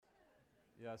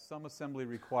Yeah, some assembly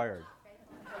required.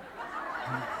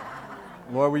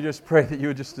 Lord, we just pray that you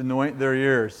would just anoint their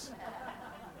ears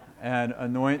and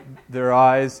anoint their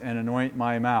eyes and anoint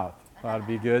my mouth. That'd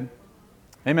be good.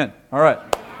 Amen. All right.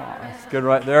 That's good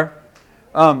right there.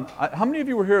 How many of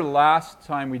you were here last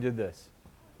time we did this?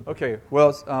 Okay,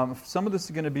 well, some of this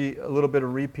is going to be a little bit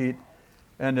of repeat.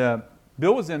 And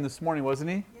Bill was in this morning,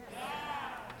 wasn't he?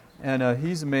 Yeah. And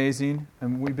he's amazing.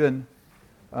 And we've been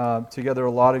together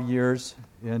a lot of years.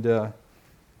 And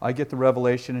I get the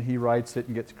revelation and he writes it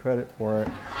and gets credit for it.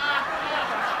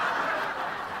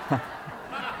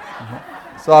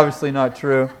 It's obviously not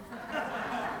true.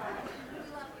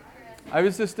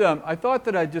 I thought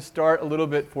that I'd just start a little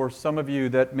bit for some of you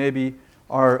that maybe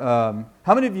are,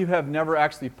 how many of you have never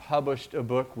actually published a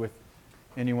book with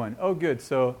anyone? Oh, good.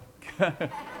 So,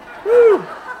 woo!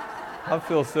 I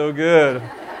feel so good.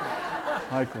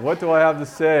 Like, what do I have to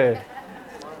say?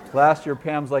 Last year,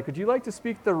 Pam's like, would you like to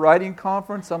speak at the writing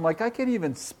conference? I'm like, I can't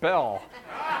even spell.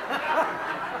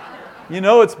 You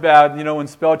know it's bad, when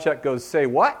spell check goes, say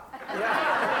what?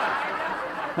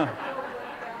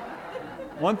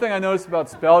 One thing I noticed about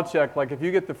spell check, like if you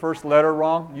get the first letter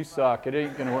wrong, you suck. It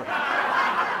ain't going to work.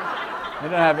 They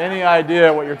don't have any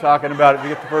idea what you're talking about if you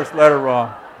get the first letter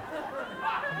wrong.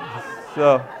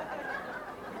 So,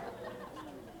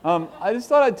 I just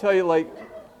thought I'd tell you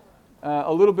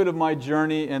a little bit of my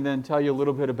journey and then tell you a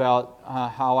little bit about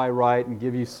how I write and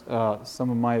give you some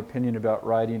of my opinion about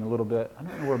writing a little bit. I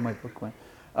don't know where my book went.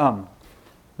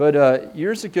 But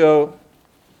years ago,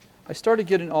 I started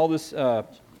getting all this...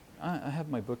 I have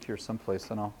my book here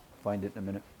someplace, and I'll find it in a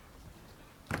minute.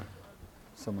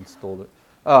 Someone stole it.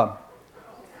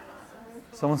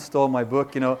 Someone stole my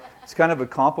book. It's kind of a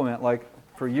compliment. Like,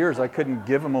 for years, I couldn't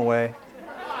give them away.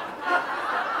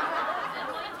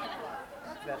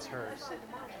 That's hers.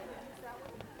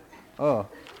 Oh.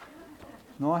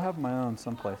 No, I have my own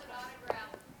someplace.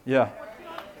 Yeah.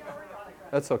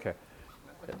 That's okay.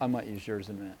 I might use yours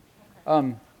in a minute.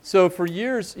 So for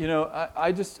years,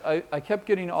 I kept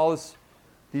getting all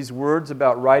these words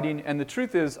about writing, and the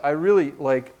truth is, I really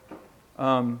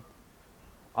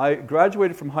I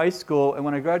graduated from high school, and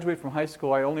when I graduated from high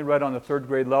school, I only read on the third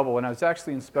grade level, and I was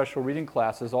actually in special reading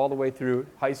classes all the way through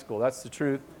high school. That's the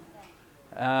truth.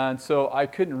 And so I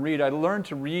couldn't read. I learned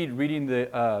to read reading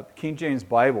the King James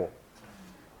Bible.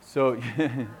 So,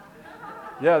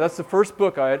 yeah, that's the first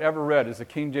book I had ever read, is the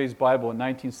King James Bible in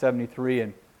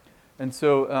 1973, and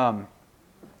so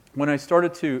when I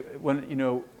started to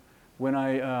when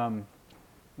I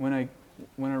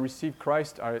received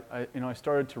Christ, I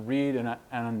started to read,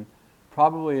 and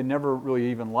probably I never really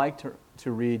even liked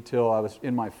to read till I was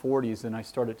in my 40s, and I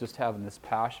started just having this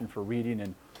passion for reading,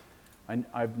 and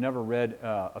I've never read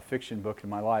a fiction book in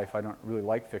my life. I don't really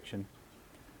like fiction,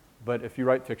 but if you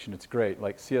write fiction, it's great.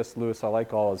 Like C.S. Lewis, I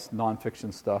like all his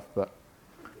nonfiction stuff, but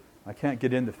I can't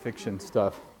get into fiction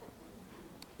stuff.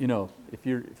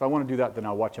 If I want to do that, then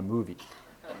I'll watch a movie.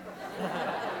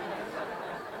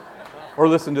 Or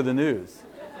listen to the news.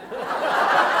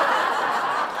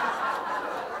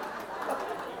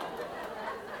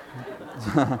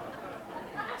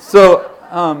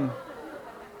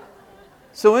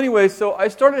 So anyway, I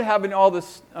started having all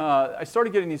this, I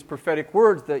started getting these prophetic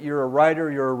words that you're a writer,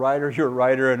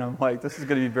 and I'm like, this is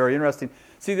going to be very interesting.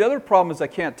 See, the other problem is I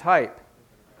can't type.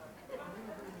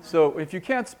 So if you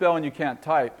can't spell and you can't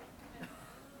type,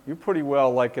 you're pretty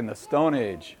well like in the Stone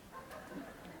Age.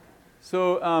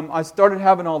 So I started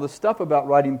having all this stuff about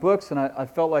writing books, and I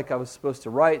felt like I was supposed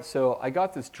to write. So I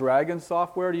got this Dragon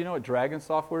software. Do you know what Dragon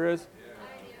software is? Yeah.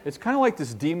 It's kind of like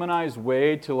this demonized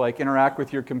way to interact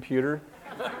with your computer.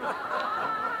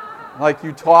 Like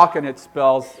you talk and it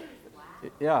spells.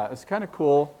 Yeah, it's kind of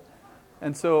cool.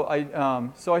 And so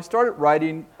I started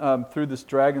writing through this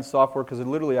Dragon software because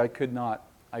I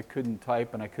couldn't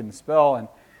type and I couldn't spell, and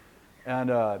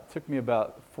it took me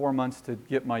about 4 months to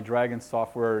get my Dragon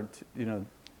software to,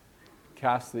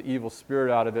 cast the evil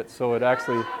spirit out of it. So it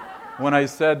actually, when I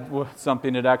said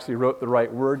something, it actually wrote the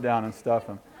right word down and stuff.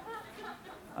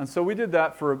 And so we did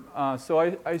that so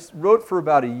I wrote for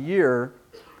about a year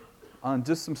on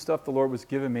just some stuff the Lord was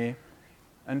giving me.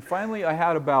 And finally I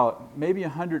had about maybe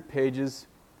 100 pages,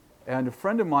 and a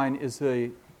friend of mine is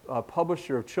a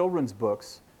publisher of children's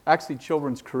books, actually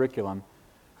children's curriculum,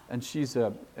 and she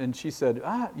said,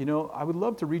 I would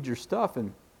love to read your stuff.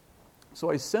 And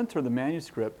so I sent her the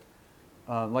manuscript.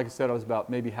 Like I said, I was about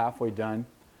maybe halfway done.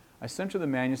 I sent her the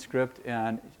manuscript,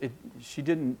 and she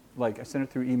didn't, I sent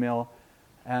it through email,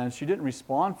 and she didn't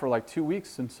respond for 2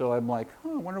 weeks. And so I'm like, I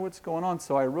wonder what's going on.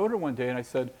 So I wrote her one day, and I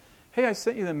said, hey, I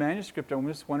sent you the manuscript. I'm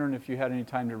just wondering if you had any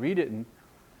time to read it. And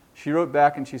she wrote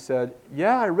back and she said,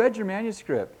 "Yeah, I read your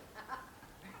manuscript."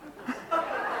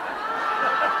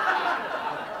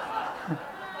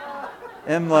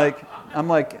 And I'm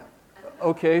like,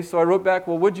 okay, so I wrote back,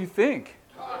 "Well, what'd you think?"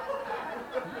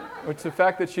 Which the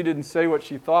fact that she didn't say what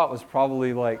she thought was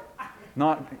probably like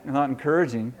not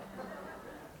encouraging.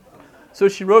 So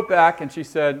she wrote back and she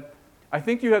said, "I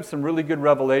think you have some really good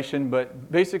revelation,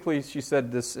 but basically," she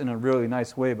said this in a really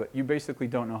nice way, "but you basically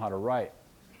don't know how to write."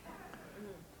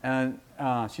 And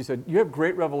she said, "You have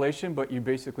great revelation, but you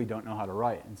basically don't know how to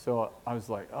write." And so I was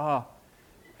like, ah.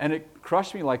 And it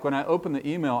crushed me. Like when I opened the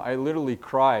email, I literally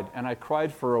cried, and I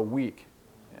cried for a week.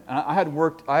 And I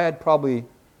had probably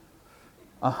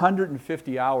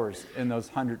 150 hours in those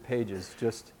 100 pages.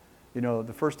 Just,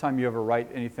 the first time you ever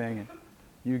write anything, and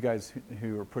you guys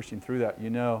who are pushing through that, you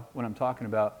know what I'm talking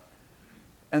about.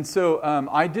 And so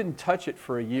I didn't touch it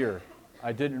for a year.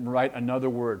 I didn't write another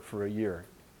word for a year.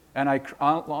 And I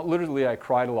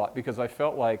cried a lot because I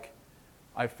felt like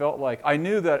I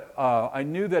knew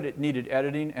that it needed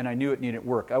editing, and I knew it needed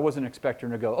work. I wasn't expecting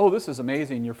her to go, "Oh, this is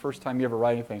amazing, your first time you ever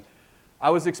write anything." I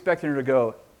was expecting her to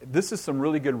go, "This is some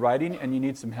really good writing, and you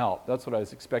need some help." That's what I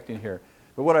was expecting here.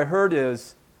 But what I heard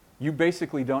is, "You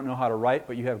basically don't know how to write,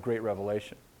 but you have great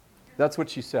revelation." That's what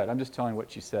she said. I'm just telling what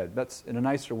she said. That's in a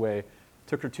nicer way. It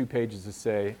took her 2 pages to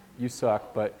say, "You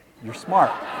suck, but you're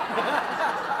smart."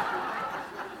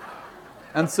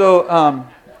 And so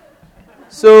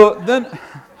then,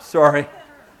 sorry.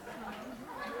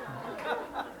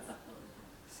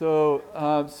 So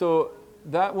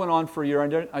that went on for a year.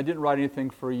 I didn't write anything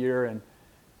for a year,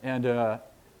 and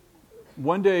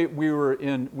one day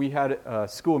we had a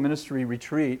school ministry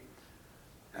retreat,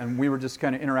 and we were just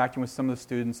kind of interacting with some of the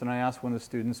students. And I asked one of the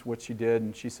students what she did,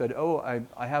 and she said, "Oh,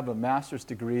 I have a master's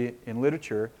degree in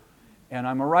literature, and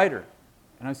I'm a writer."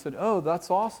 And I said, "Oh,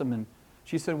 that's awesome." And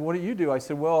she said, "What do you do?" I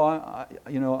said, "Well,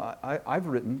 I've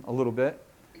written a little bit."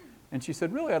 And she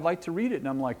said, "Really, I'd like to read it." And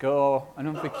I'm like, "Oh, I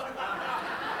don't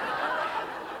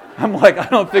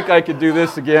think I could do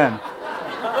this again."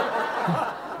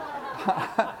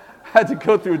 I had to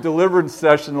go through a deliverance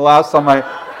session the last time I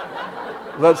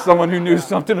let someone who knew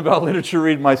something about literature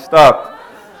read my stuff.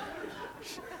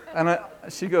 And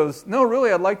she goes, "No,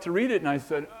 really, I'd like to read it." And I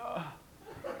said,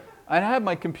 I had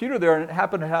my computer there, and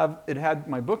it had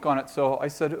my book on it, so I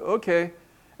said, "Okay."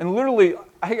 And literally,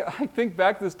 I think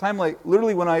back to this time, like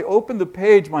literally when I opened the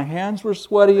page, my hands were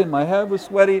sweaty and my head was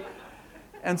sweaty.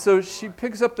 And so she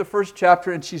picks up the first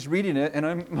chapter and she's reading it, and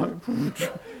I'm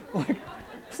like,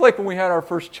 it's like when we had our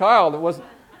first child. It was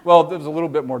a little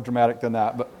bit more dramatic than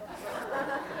that, but.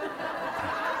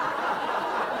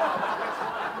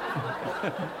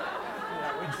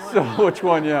 So which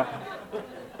one? Yeah.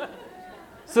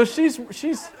 So she's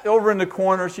over in the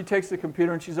corner. She takes the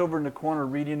computer and she's over in the corner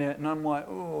reading it, and I'm like,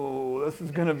 "Oh, this is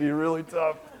going to be really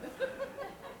tough."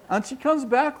 And she comes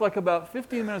back like about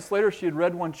 15 minutes later. She had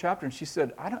read one chapter, and she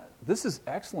said, "This is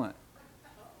excellent."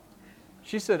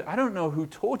 She said, "I don't know who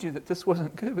told you that this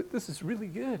wasn't good, but this is really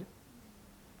good."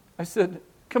 I said,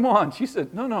 "Come on." She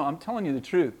said, No, I'm telling you the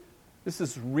truth. This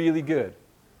is really good."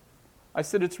 I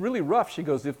said, "It's really rough." She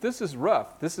goes, "If this is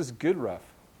rough, this is good rough."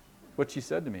 What she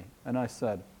said to me. And I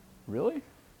said, "Really?"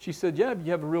 She said, "Yeah,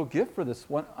 you have a real gift for this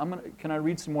one. Can I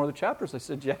read some more of the chapters?" I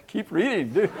said, "Yeah, keep reading,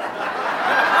 dude."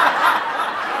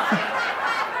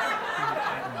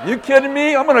 You kidding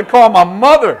me? I'm going to call my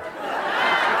mother.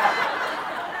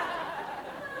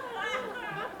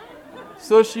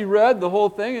 So she read the whole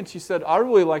thing, and she said, "I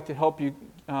really like to help you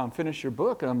finish your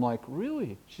book." And I'm like,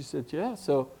 "Really?" She said, "Yeah."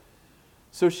 So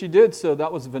she did. So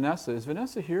that was Vanessa. Is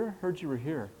Vanessa here? Heard you were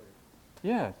here.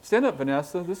 Yeah, stand up,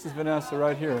 Vanessa. This is Vanessa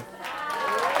right here.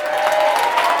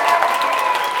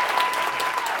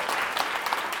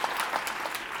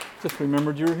 Just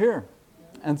remembered you were here.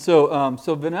 And so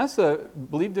Vanessa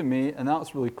believed in me, and that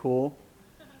was really cool.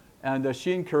 And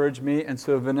she encouraged me. And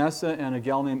so Vanessa and a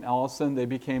gal named Allison, they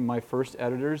became my first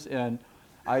editors. And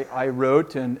I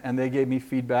wrote, and they gave me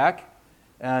feedback.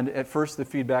 And at first the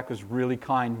feedback was really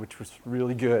kind, which was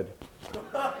really good.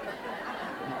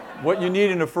 What you need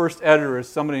in a first editor is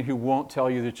somebody who won't tell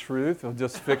you the truth. They'll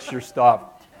just fix your stuff.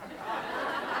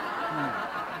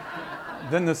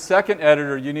 Then the second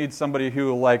editor, you need somebody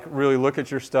who will really look at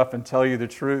your stuff and tell you the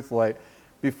truth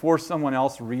before someone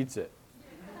else reads it.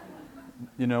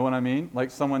 You know what I mean? Like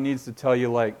someone needs to tell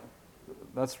you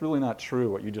that's really not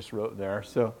true what you just wrote there.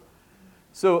 So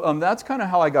that's kind of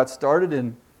how I got started.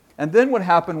 And then what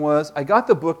happened was I got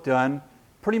the book done,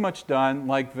 pretty much done.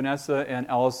 Like Vanessa and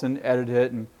Allison edited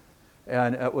it,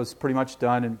 and it was pretty much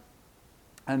done.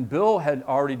 And Bill had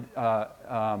already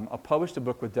published a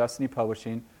book with Destiny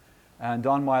Publishing, And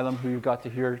Don Milam, who you got to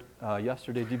hear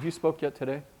yesterday. Did you spoke yet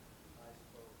today?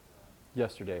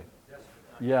 Yesterday.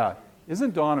 Yeah.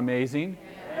 Isn't Don amazing?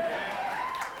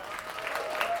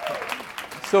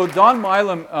 So Don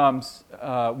Milam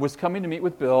was coming to meet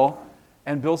with Bill,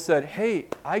 and Bill said, hey,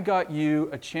 I got you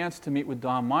a chance to meet with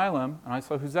Don Milam. And I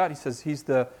said, who's that? He says, he's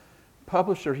the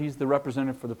publisher. He's the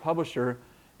representative for the publisher.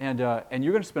 And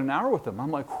you're going to spend an hour with him. I'm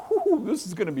like, whoo, this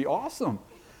is going to be awesome.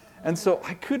 And so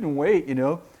I couldn't wait, you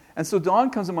know. And so Don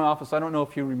comes in my office. I don't know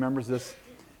if he remembers this.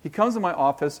 He comes in my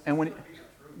office, and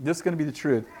this is going to be the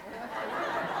truth.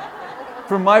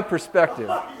 From my perspective.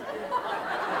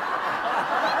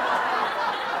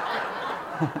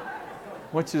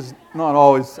 Which is not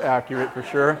always accurate for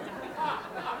sure.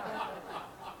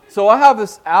 So I have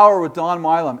this hour with Don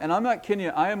Milam, and I'm not kidding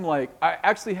you. I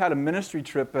actually had a ministry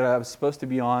trip that I was supposed to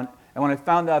be on, and when I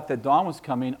found out that Don was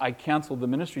coming, I canceled the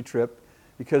ministry trip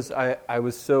because I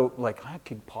was so like, I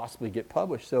could possibly get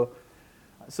published. So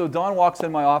Don walks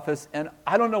in my office, and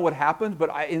I don't know what happened, but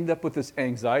I ended up with this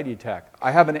anxiety attack. I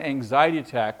have an anxiety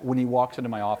attack when he walks into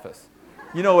my office.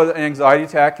 You know what an anxiety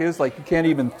attack is? Like, you can't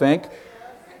even think.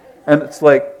 And it's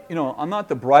like, you know, I'm not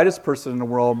the brightest person in the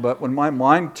world, but when my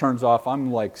mind turns off,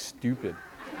 I'm like stupid.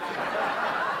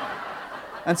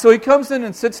 And so he comes in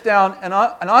and sits down, and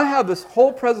I have this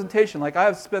whole presentation. Like, I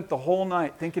have spent the whole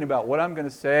night thinking about what I'm going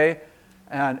to say,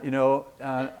 and you know,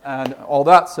 and all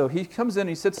that. So he comes in,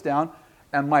 he sits down,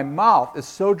 and my mouth is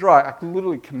so dry, I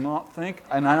literally cannot think,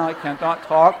 and I cannot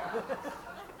talk.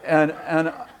 And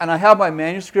I have my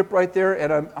manuscript right there,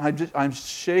 and I'm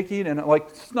shaking, and like,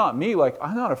 it's not me. Like,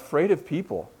 I'm not afraid of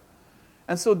people.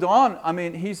 And so Don, I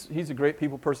mean, he's a great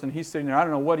people person. He's sitting there. I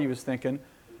don't know what he was thinking,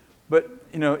 but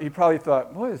you know, he probably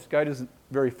thought, boy, this guy isn't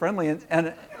very friendly,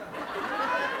 and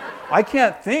I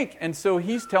can't think. And so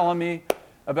he's telling me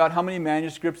about how many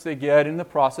manuscripts they get in the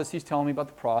process. He's telling me about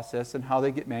the process and how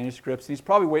they get manuscripts. He's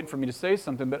probably waiting for me to say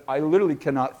something, but I literally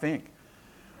cannot think.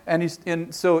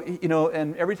 And so, you know,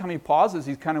 and every time he pauses,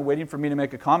 he's kind of waiting for me to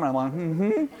make a comment. I'm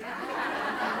like,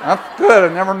 that's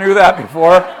good. I never knew that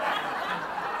before.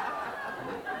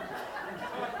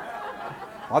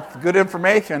 That's good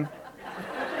information.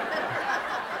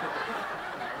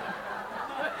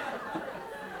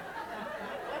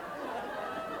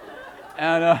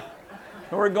 And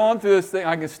we're going through this thing.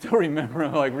 I can still remember,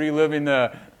 like, reliving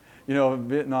the, you know,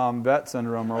 Vietnam vet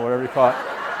syndrome or whatever you call it.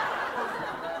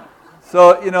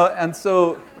 So, you know, and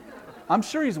so I'm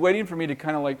sure he's waiting for me to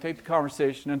kind of like take the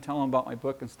conversation and tell him about my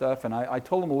book and stuff. And I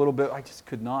told him a little bit. I just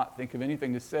could not think of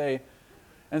anything to say.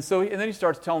 And so, and then he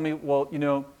starts telling me, well, you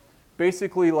know,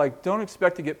 basically, like, don't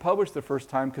expect to get published the first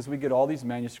time because we get all these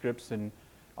manuscripts, and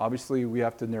obviously we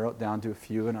have to narrow it down to a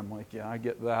few. And I'm like, yeah, I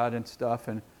get that and stuff.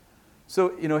 And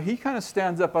so, you know, he kind of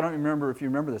stands up. I don't remember if you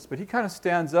remember this, but he kind of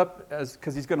stands up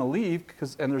because he's going to leave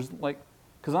because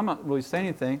I'm not really saying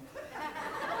anything.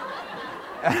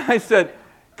 And I said,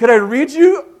 could I read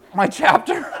you my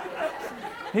chapter?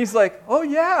 He's like, oh,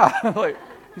 yeah. Like,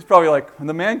 he's probably like,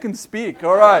 the man can speak.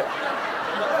 All right.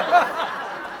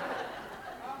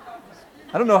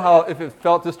 I don't know if it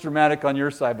felt this dramatic on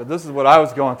your side, but this is what I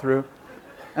was going through.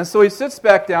 And so he sits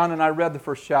back down, and I read the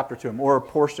first chapter to him, or a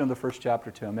portion of the first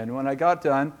chapter to him. And when I got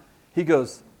done, he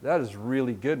goes, that is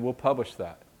really good. We'll publish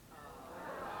that.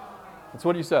 That's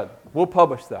what he said. We'll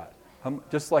publish that.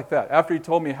 Just like that. After he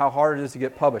told me how hard it is to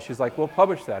get published, he's like, we'll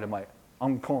publish that. I'm like,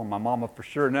 I'm calling my mama for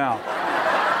sure now.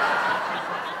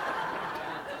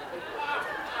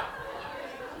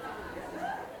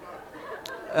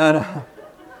 And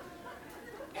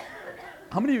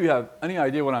how many of you have any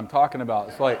idea what I'm talking about?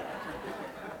 It's like,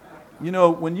 you know,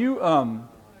 when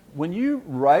you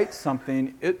write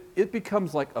something, it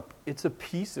becomes like it's a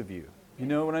piece of you. You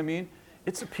know what I mean?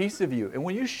 It's a piece of you. And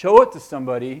when you show it to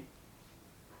somebody,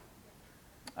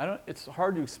 it's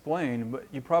hard to explain, but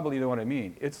you probably know what I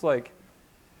mean. It's like,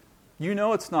 you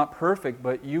know it's not perfect,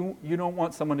 but you don't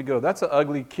want someone to go, that's an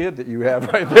ugly kid that you have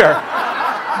right there.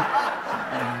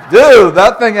 Dude,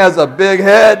 that thing has a big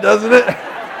head, doesn't it?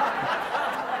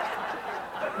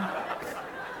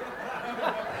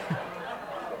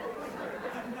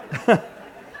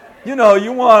 You know,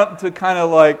 you want to kind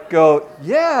of like go,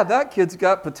 yeah, that kid's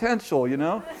got potential, you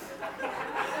know?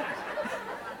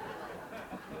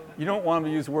 You don't want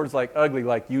them to use words like ugly,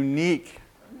 like unique.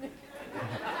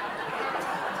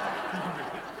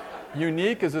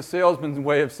 Unique is a salesman's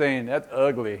way of saying that's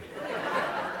ugly.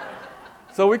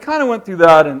 So we kind of went through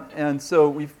that, and so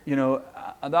we, you know,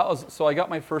 so I got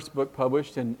my first book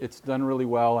published, and it's done really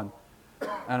well, and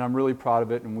I'm really proud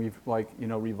of it, and we've like, you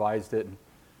know, revised it,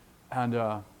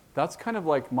 and that's kind of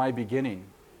like my beginning.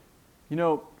 You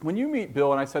know, when you meet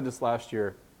Bill, and I said this last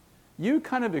year, you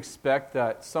kind of expect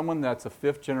that someone that's a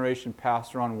fifth-generation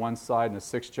pastor on one side and a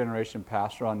sixth-generation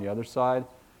pastor on the other side,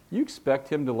 you expect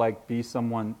him to like be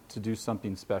someone to do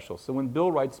something special. So when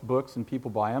Bill writes books and people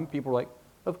buy them, people are like,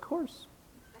 of course.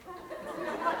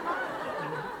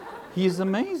 He's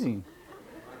amazing.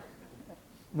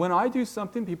 When I do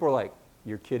something, people are like,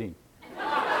 you're kidding.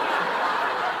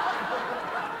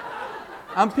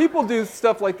 And people do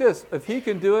stuff like this. If he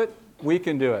can do it, we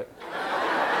can do it.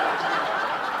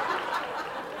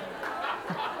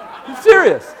 I'm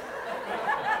serious.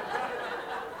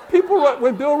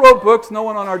 When Bill wrote books, no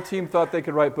one on our team thought they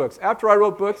could write books. After I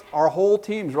wrote books, our whole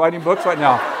team's writing books right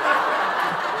now.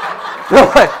 They're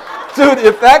like, dude,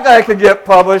 if that guy can get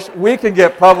published, we can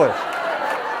get published.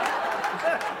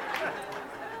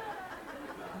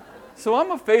 So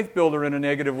I'm a faith builder in a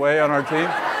negative way on our team.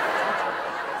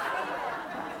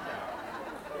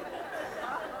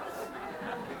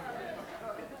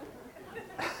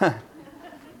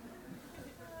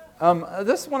 I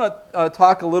just want to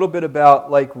talk a little bit about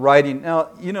like writing. Now,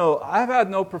 I've had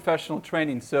no professional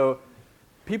training, so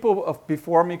people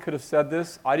before me could have said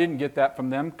this. I didn't get that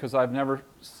from them because I've never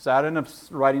sat in a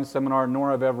writing seminar, nor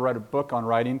have I ever read a book on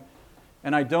writing.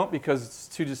 And I don't because it's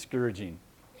too discouraging.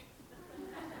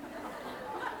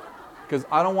 Because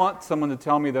I don't want someone to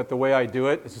tell me that the way I do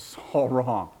it is just all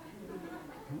wrong.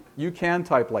 You can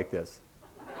type like this.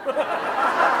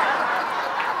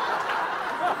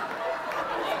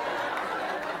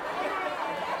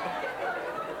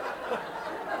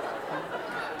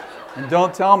 And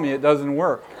don't tell me it doesn't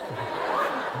work.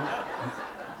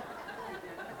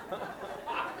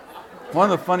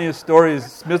 One of the funniest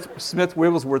stories, Smith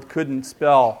Wigglesworth couldn't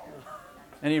spell.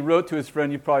 And he wrote to his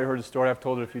friend, you've probably heard the story, I've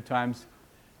told it a few times.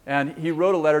 And he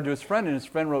wrote a letter to his friend, and his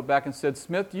friend wrote back and said,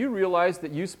 Smith, do you realize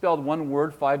that you spelled one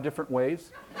word 5 different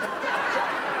ways?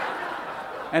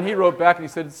 And he wrote back and he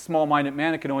said, it's a small-minded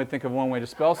man that can only think of one way to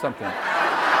spell something.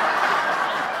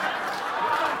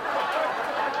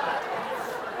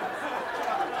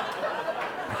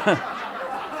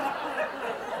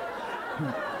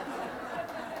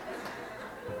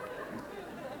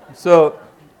 So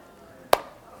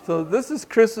this is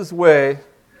Chris's way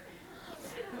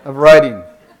of writing,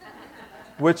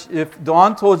 which if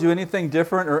Dawn told you anything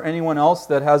different or anyone else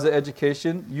that has an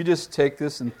education, you just take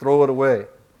this and throw it away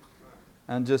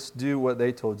and just do what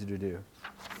they told you to do.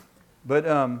 But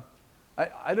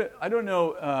I don't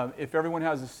know if everyone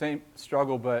has the same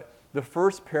struggle, but the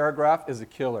first paragraph is a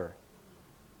killer.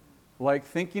 Like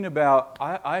thinking about,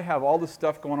 I have all this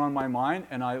stuff going on in my mind,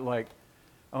 and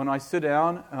when I sit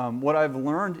down, what I've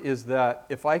learned is that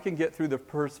if I can get through the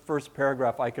first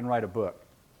paragraph, I can write a book.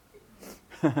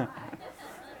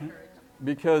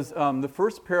 Because the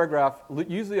first paragraph,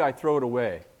 usually I throw it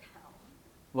away.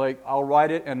 Like I'll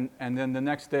write it, and then the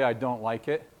next day I don't like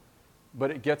it,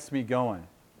 but it gets me going.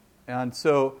 And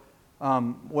so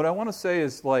what I want to say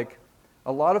is like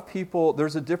a lot of people,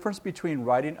 there's a difference between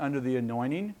writing under the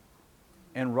anointing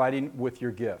and writing with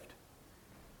your gift.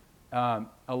 A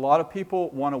lot of people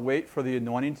want to wait for the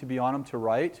anointing to be on them to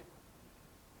write.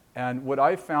 And what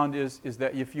I've found is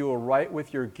that if you will write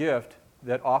with your gift,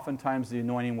 that oftentimes the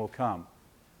anointing will come.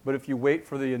 But if you wait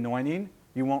for the anointing,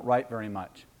 you won't write very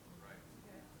much.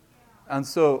 And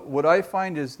so what I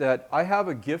find is that I have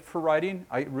a gift for writing.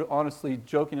 Honestly,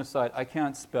 joking aside, I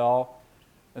can't spell,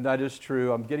 and that is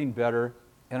true. I'm getting better,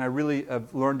 and I really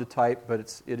have learned to type,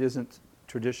 but it isn't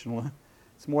traditional.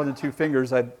 It's more than 2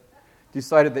 fingers. I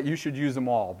decided that you should use them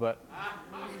all, but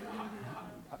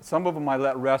some of them I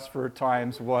let rest for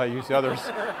times while I use others.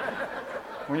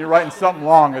 When you're writing something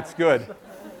long, it's good.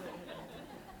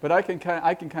 But I can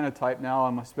kind of type now,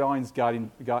 and my spelling's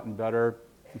gotten better.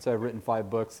 Since I've written 5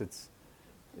 books, it's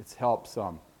helped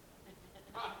some.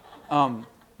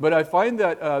 But I find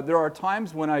that there are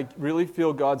times when I really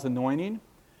feel God's anointing,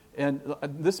 and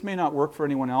this may not work for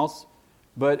anyone else,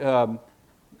 but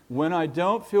when I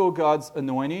don't feel God's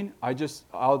anointing,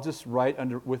 I'll just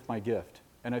write with my gift,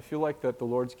 and I feel like that the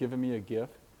Lord's given me a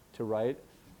gift to write,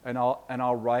 and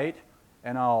I'll write,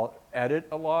 and I'll edit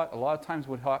a lot. A lot of times,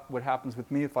 what happens with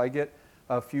me if I get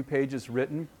a few pages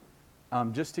written,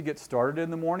 just to get started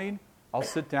in the morning, I'll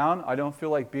sit down. I don't feel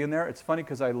like being there. It's funny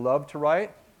because I love to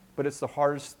write, but it's the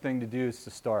hardest thing to do is to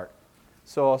start.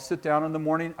 So I'll sit down in the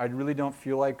morning. I really don't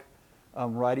feel like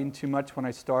writing too much when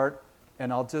I start.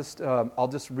 And I'll just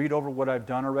read over what I've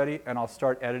done already, and I'll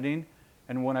start editing.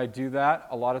 And when I do that,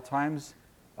 a lot of times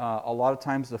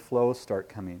the flows start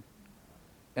coming.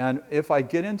 And if I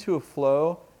get into a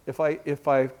flow, if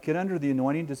I get under the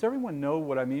anointing, does everyone know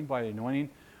what I mean by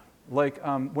anointing? Like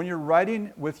when you're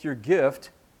writing with your gift,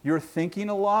 you're thinking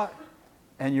a lot,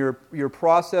 and you're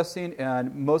processing,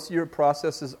 and most of your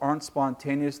processes aren't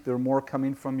spontaneous. They're more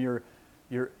coming from your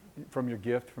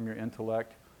gift, from your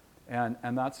intellect,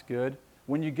 and that's good.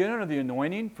 When you get under the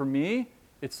anointing, for me,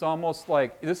 it's almost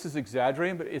like, this is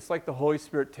exaggerating, but it's like the Holy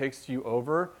Spirit takes you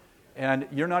over, and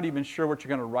you're not even sure what you're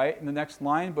going to write in the next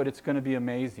line, but it's going to be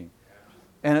amazing.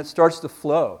 And it starts to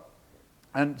flow.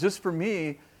 And just for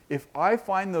me, if I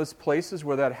find those places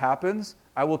where that happens,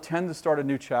 I will tend to start a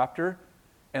new chapter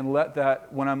and let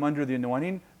that, when I'm under the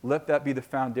anointing, let that be the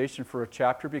foundation for a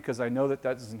chapter, because I know that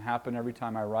doesn't happen every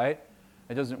time I write.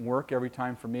 It doesn't work every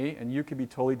time for me, and you can be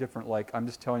totally different. Like, I'm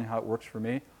just telling you how it works for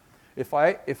me. If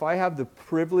I have the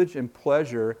privilege and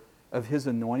pleasure of His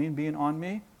anointing being on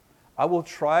me, I will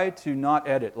try to not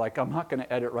edit. Like, I'm not going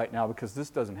to edit right now because this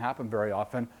doesn't happen very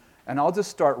often. And I'll just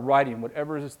start writing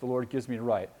whatever it is the Lord gives me to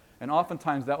write. And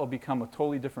oftentimes that will become a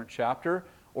totally different chapter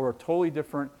or a totally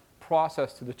different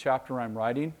process to the chapter I'm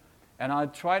writing. And I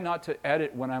try not to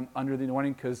edit when I'm under the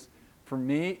anointing, because for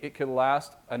me, it could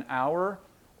last an hour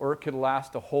or it could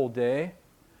last a whole day.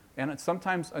 And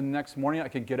sometimes the next morning I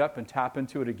could get up and tap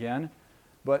into it again.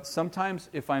 But sometimes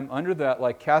if I'm under that,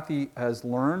 like Kathy has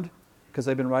learned, because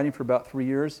I've been writing for about 3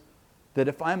 years, that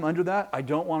if I'm under that, I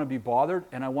don't want to be bothered,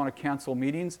 and I want to cancel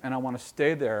meetings, and I want to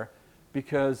stay there,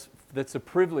 because that's a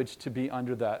privilege to be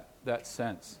under that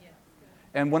sense. Yeah.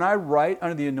 And when I write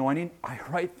under the anointing, I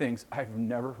write things I've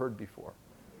never heard before.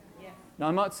 Yeah. Now,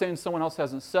 I'm not saying someone else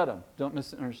hasn't said them. Don't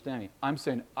misunderstand me. I'm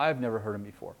saying I've never heard them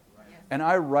before. Right. And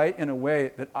I write in a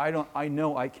way that I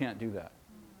know I can't do that.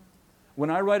 When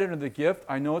I write under the gift,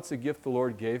 I know it's a gift the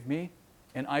Lord gave me,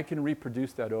 and I can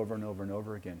reproduce that over and over and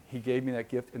over again. He gave me that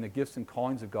gift, and the gifts and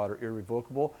callings of God are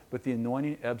irrevocable, but the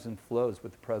anointing ebbs and flows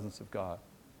with the presence of God.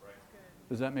 Right.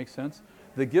 Does that make sense?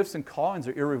 The gifts and callings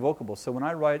are irrevocable. So when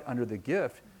I write under the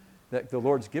gift that the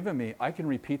Lord's given me, I can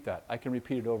repeat that. I can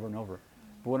repeat it over and over.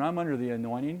 But when I'm under the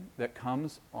anointing that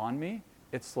comes on me,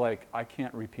 it's like I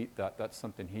can't repeat that. That's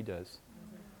something He does.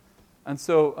 And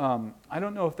so I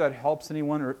don't know if that helps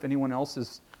anyone or if anyone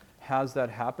else has that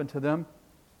happen to them.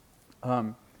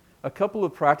 A couple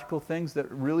of practical things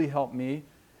that really help me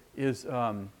is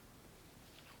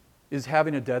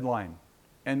having a deadline.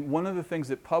 And one of the things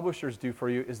that publishers do for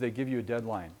you is they give you a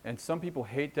deadline. And some people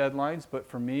hate deadlines, but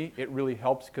for me, it really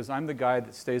helps, because I'm the guy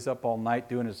that stays up all night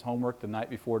doing his homework the night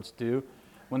before it's due,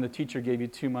 when the teacher gave you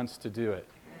 2 months to do it.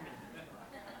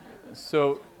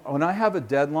 So when I have a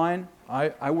deadline,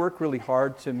 I work really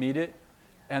hard to meet it.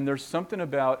 And there's something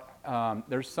about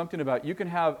you can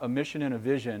have a mission and a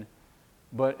vision,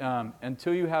 but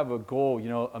until you have a goal,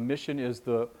 a mission is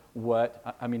the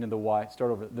what, the why.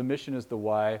 Start over. The mission is the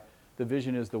why, the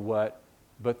vision is the what,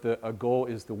 but a goal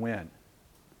is the when.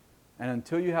 And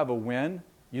until you have a when,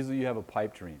 usually you have a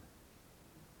pipe dream.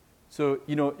 So,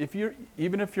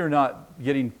 even if you're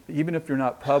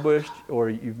not published, or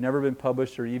you've never been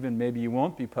published, or even maybe you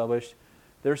won't be published,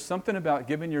 there's something about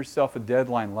giving yourself a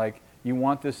deadline, like you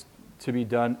want this to be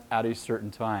done at a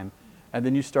certain time, and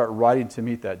then you start writing to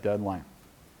meet that deadline.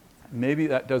 Maybe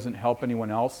that doesn't help anyone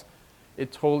else.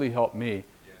 It totally helped me.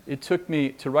 It took me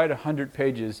to write 100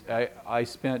 pages. I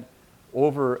spent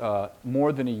over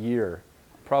more than a year,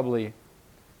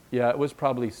 it was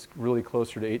probably really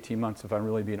closer to 18 months if I'm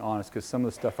really being honest, because some of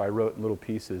the stuff I wrote in little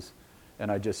pieces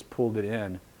and I just pulled it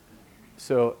in.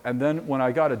 So, and then when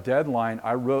I got a deadline,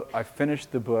 I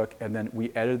finished the book, and then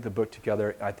we edited the book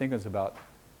together. I think it was about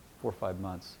 4 or 5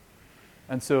 months.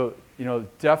 And so,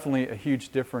 definitely a huge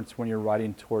difference when you're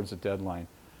writing towards a deadline.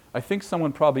 I think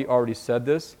someone probably already said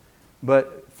this,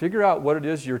 but figure out what it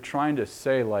is you're trying to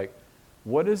say. Like,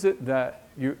 what is it that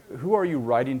who are you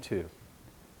writing to?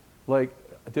 Like,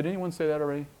 did anyone say that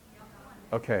already?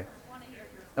 Okay.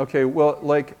 Okay, well,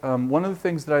 one of the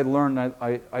things that I learned,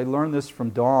 I learned this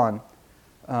from Don,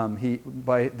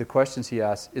 by the questions he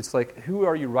asked. It's like, who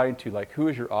are you writing to? Like, who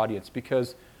is your audience?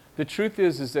 Because the truth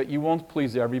is that you won't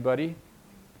please everybody.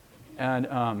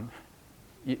 And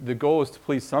the goal is to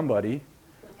please somebody.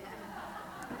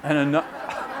 And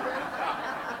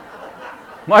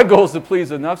my goal is to please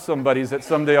enough somebodies that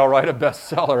someday I'll write a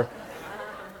bestseller.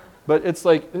 But it's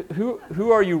like,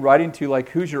 who are you writing to? Like,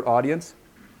 who's your audience?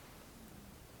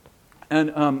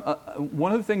 And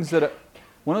one of the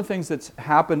things that's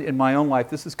happened in my own life,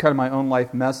 this is kind of my own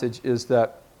life message, is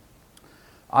that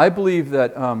I believe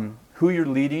that who you're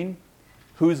leading,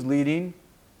 who's leading,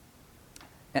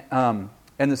 and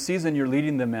the season you're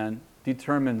leading them in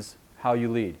determines how you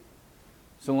lead.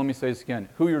 So let me say this again.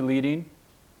 Who you're leading,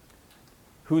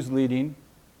 who's leading,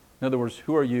 in other words,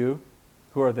 who are you,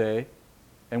 who are they,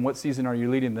 and what season are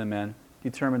you leading them in,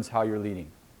 determines how you're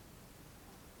leading.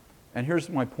 And here's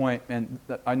my point, and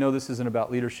I know this isn't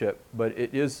about leadership, but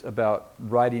it is about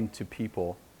writing to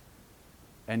people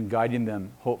and guiding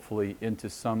them, hopefully, into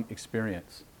some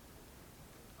experience.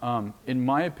 In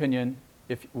my opinion,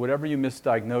 if whatever you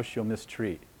misdiagnose, you'll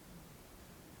mistreat.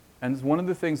 And one of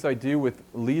the things I do with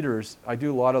leaders, I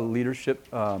do a lot of leadership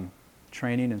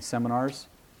training and seminars,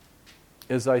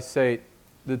 is I say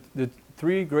the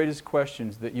three greatest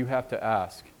questions that you have to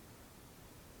ask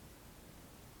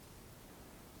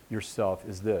yourself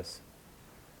is this: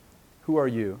 who are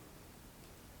you?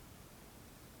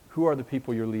 Who are the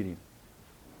people you're leading?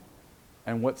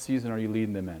 And what season are you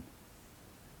leading them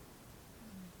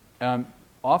in?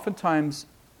 Oftentimes,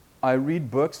 I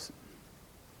read books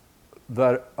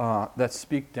that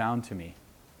speak down to me.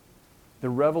 The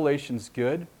revelation's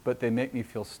good, but they make me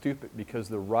feel stupid because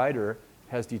the writer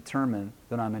has determined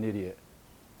that I'm an idiot.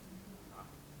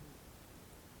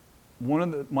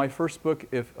 My first book,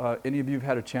 if any of you have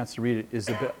had a chance to read it, is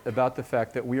about the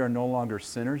fact that we are no longer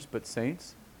sinners but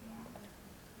saints.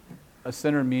 A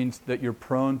sinner means that you're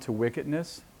prone to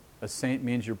wickedness. A saint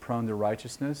means you're prone to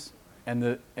righteousness. And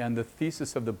the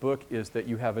thesis of the book is that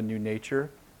you have a new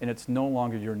nature, and it's no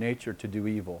longer your nature to do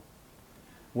evil.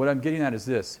 What I'm getting at is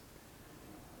this.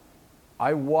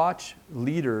 I watch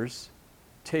leaders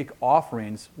take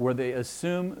offerings where they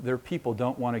assume their people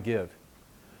don't want to give.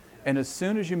 And as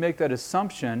soon as you make that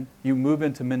assumption, you move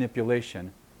into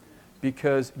manipulation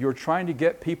because you're trying to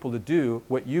get people to do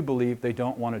what you believe they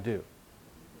don't want to do.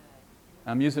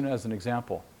 I'm using it as an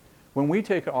example. When we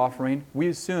take an offering, we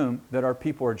assume that our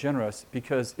people are generous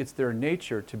because it's their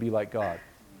nature to be like God.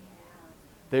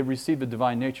 They've received the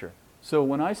divine nature. So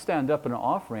when I stand up in an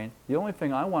offering, the only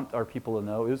thing I want our people to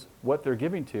know is what they're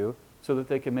giving to so that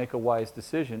they can make a wise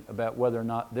decision about whether or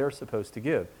not they're supposed to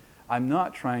give. I'm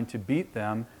not trying to beat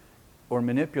them or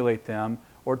manipulate them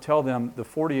or tell them the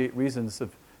 48 reasons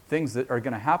of things that are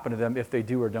going to happen to them if they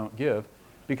do or don't give,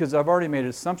 because I've already made an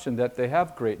assumption that they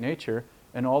have great nature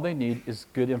and all they need is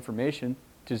good information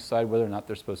to decide whether or not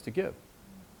they're supposed to give.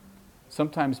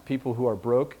 Sometimes people who are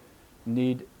broke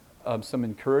need some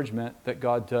encouragement that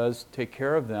God does take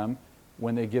care of them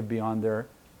when they give beyond their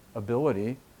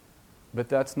ability, but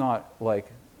that's not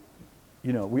like,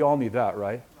 we all need that,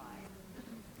 right?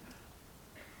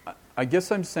 I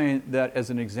guess I'm saying that as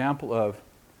an example of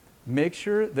make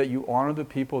sure that you honor the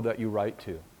people that you write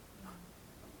to.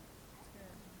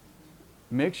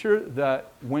 Make sure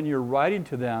that when you're writing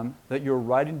to them, that you're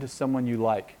writing to someone you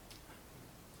like.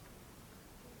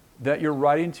 That you're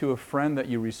writing to a friend that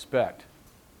you respect.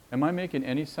 Am I making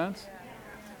any sense?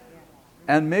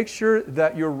 And make sure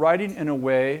that you're writing in a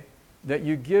way that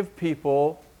you give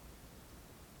people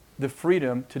the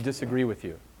freedom to disagree with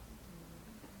you.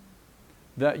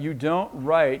 That you don't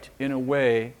write in a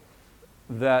way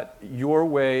that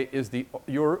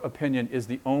your opinion is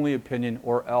the only opinion,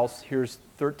 or else here's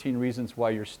 13 reasons why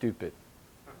you're stupid.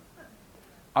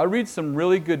 I read some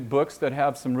really good books that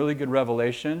have some really good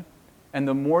revelation, and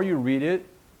the more you read it,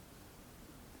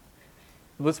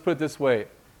 let's put it this way,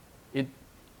 it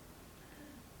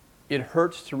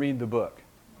hurts to read the book.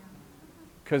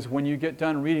 Because when you get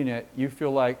done reading it, you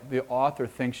feel like the author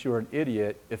thinks you're an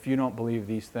idiot if you don't believe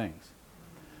these things.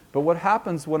 But what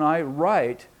happens when I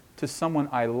write to someone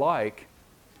I like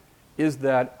is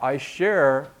that I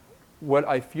share what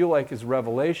I feel like is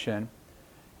revelation,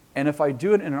 and if I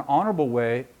do it in an honorable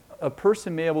way, a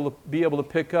person may be able to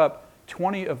pick up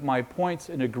 20 of my points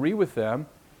and agree with them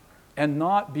and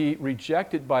not be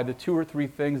rejected by the 2 or 3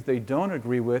 things they don't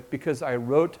agree with because I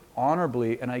wrote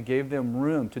honorably and I gave them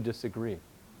room to disagree.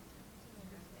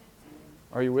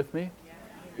 Are you with me?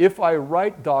 If I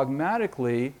write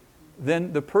dogmatically,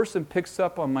 then the person picks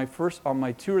up on my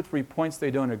 2 or 3 points they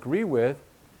don't agree with,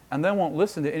 and then won't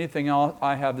listen to anything else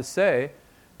I have to say,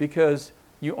 because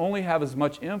you only have as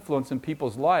much influence in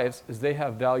people's lives as they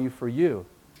have value for you.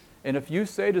 And if you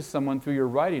say to someone through your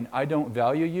writing, I don't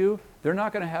value you, they're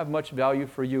not going to have much value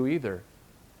for you either.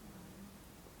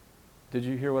 Did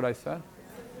you hear what I said?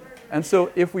 And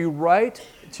so if we write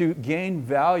to gain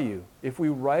value, if we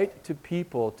write to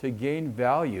people to gain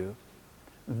value,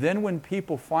 then when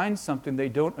people find something they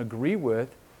don't agree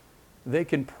with, they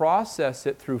can process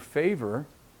it through favor,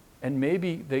 and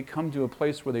maybe they come to a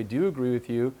place where they do agree with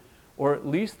you, or at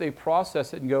least they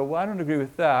process it and go, well, I don't agree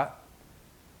with that,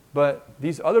 but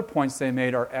these other points they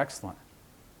made are excellent.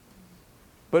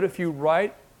 But if you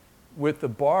write with the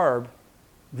barb,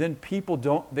 then people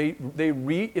don't,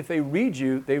 if they read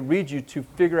you to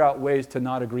figure out ways to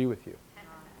not agree with you.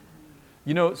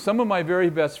 You know, some of my very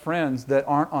best friends that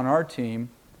aren't on our team,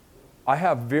 I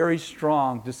have very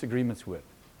strong disagreements with.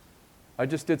 I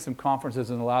just did some conferences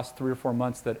in the last 3 or 4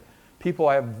 months that people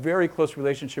I have very close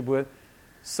relationship with,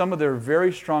 some of their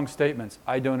very strong statements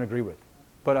I don't agree with,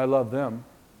 but I love them.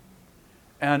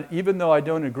 And even though I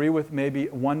don't agree with maybe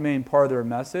one main part of their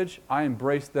message, I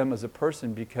embrace them as a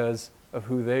person because of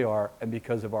who they are and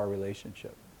because of our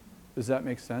relationship. Does that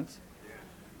make sense?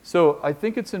 So I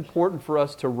think it's important for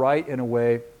us to write in a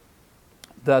way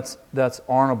that's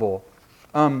honorable.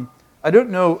 I don't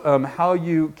know how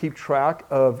you keep track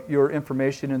of your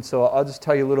information, and so I'll just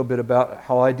tell you a little bit about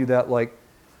how I do that. Like,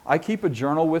 I keep a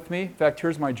journal with me. In fact,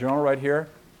 here's my journal right here.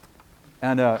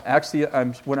 And actually,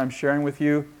 what I'm sharing with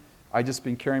you, I've just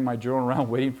been carrying my journal around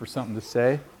waiting for something to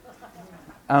say.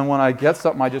 And when I get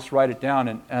something, I just write it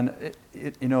down. And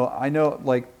I know,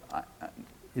 like,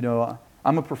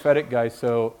 I'm a prophetic guy,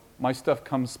 so my stuff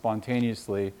comes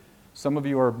spontaneously. Some of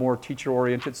you are more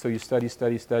teacher-oriented, so you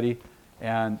study,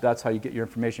 and that's how you get your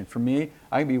information. For me,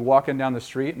 I can be walking down the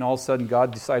street, and all of a sudden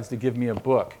God decides to give me a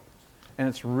book. And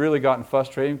it's really gotten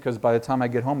frustrating because by the time I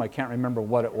get home, I can't remember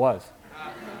what it was.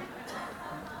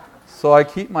 So I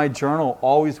keep my journal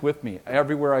always with me,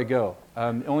 everywhere I go.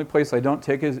 The only place I don't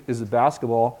take it is the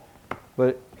basketball,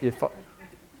 but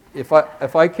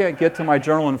if I can't get to my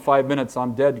journal in 5 minutes,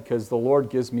 I'm dead because the Lord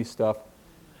gives me stuff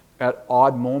at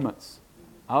odd moments.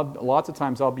 Lots of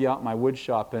times I'll be out in my wood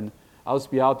shop and I'll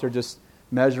just be out there just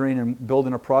measuring and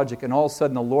building a project, and all of a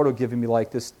sudden the Lord will give me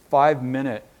like this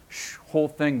 5-minute whole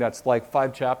thing that's like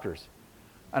 5 chapters.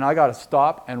 And I got to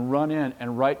stop and run in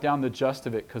and write down the gist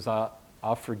of it because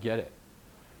I'll forget it.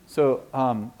 So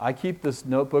I keep this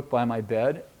notebook by my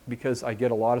bed because I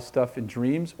get a lot of stuff in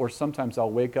dreams, or sometimes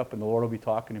I'll wake up and the Lord will be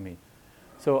talking to me.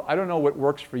 So I don't know what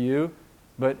works for you,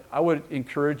 but I would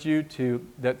encourage you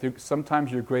that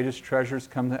sometimes your greatest treasures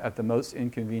come at the most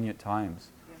inconvenient times.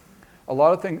 A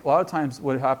lot of times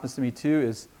what happens to me too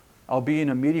is I'll be in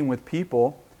a meeting with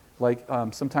people, like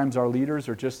sometimes our leaders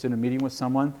are just in a meeting with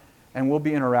someone, and we'll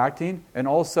be interacting, and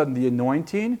all of a sudden the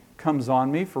anointing comes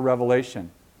on me for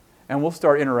revelation. And we'll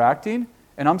start interacting,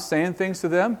 and I'm saying things to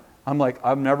them. I'm like,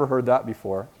 I've never heard that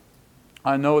before.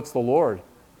 I know it's the Lord.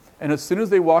 And as soon as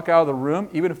they walk out of the room,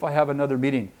 even if I have another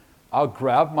meeting, I'll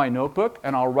grab my notebook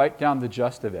and I'll write down the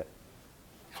gist of it.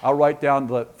 I'll write down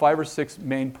the 5 or 6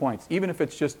 main points, even if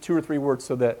it's just 2 or 3 words,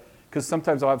 so that, because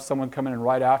sometimes I'll have someone come in and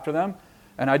write after them,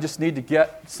 and I just need to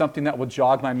get something that will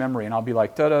jog my memory, and I'll be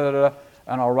like, da-da-da-da,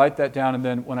 and I'll write that down, and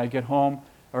then when I get home,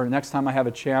 or next time I have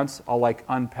a chance, I'll like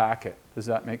unpack it. Does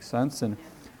that make sense? And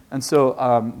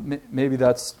so maybe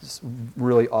that's just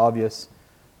really obvious.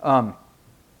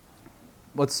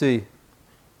 Let's see.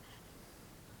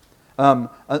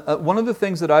 One of the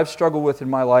things that I've struggled with in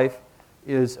my life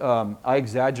is I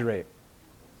exaggerate.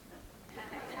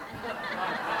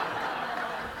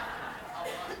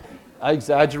 I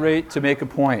exaggerate to make a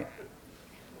point.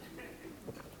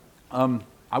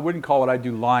 I wouldn't call what I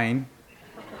do lying.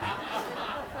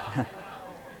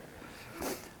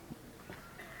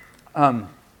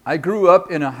 I grew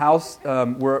up in a house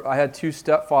where I had 2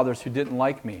 stepfathers who didn't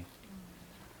like me.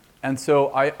 And so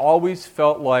I always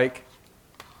felt like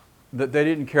that they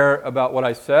didn't care about what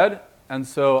I said. And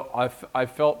so I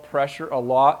felt pressure a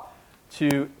lot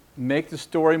to make the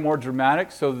story more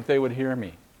dramatic so that they would hear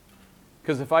me.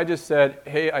 Because if I just said,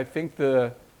 hey, I think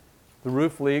the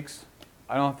roof leaks,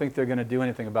 I don't think they're going to do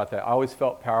anything about that. I always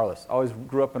felt powerless. I always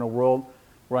grew up in a world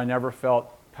where I never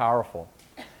felt powerful.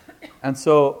 And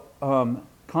so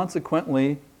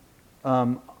consequently,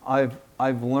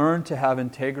 I've learned to have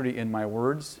integrity in my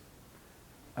words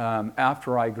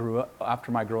after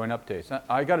my growing up days.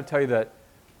 I got to tell you that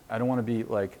I don't want to be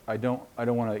like, I don't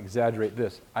want to exaggerate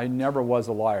this. I never was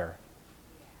a liar.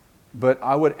 But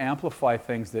I would amplify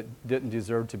things that didn't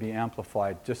deserve to be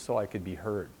amplified just so I could be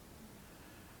heard.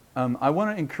 I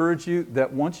want to encourage you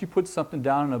that once you put something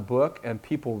down in a book and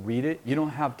people read it, you don't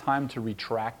have time to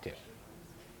retract it.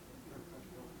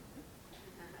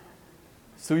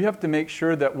 So you have to make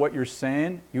sure that what you're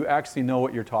saying, you actually know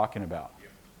what you're talking about.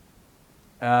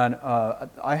 And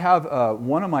I have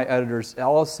one of my editors,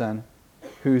 Allison,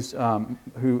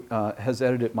 who has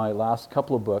edited my last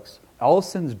couple of books.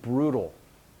 Allison's brutal.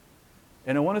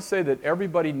 And I want to say that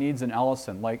everybody needs an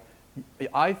Allison. Like,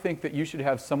 I think that you should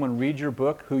have someone read your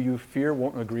book who you fear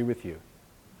won't agree with you.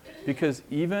 Because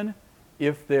even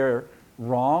if they're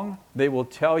wrong, they will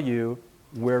tell you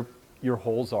where your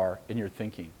holes are in your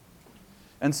thinking.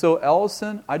 And so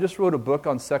Allison, I just wrote a book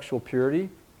on sexual purity,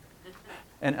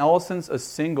 and Allison's a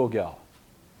single gal,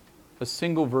 a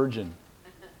single virgin,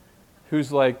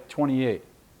 who's like 28.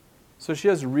 So she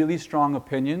has really strong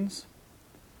opinions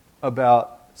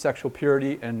about sexual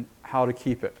purity and how to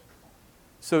keep it.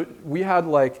 So we had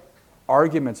like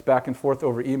arguments back and forth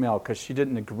over email because she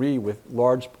didn't agree with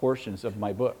large portions of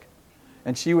my book.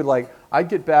 And she would I'd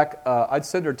get back, I'd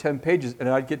send her 10 pages, and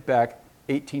I'd get back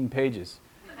 18 pages.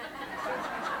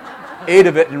 8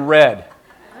 of it in red.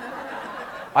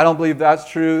 I don't believe that's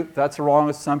true. That's a wrong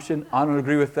assumption. I don't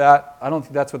agree with that. I don't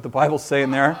think that's what the Bible's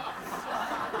saying there.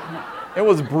 It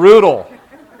was brutal.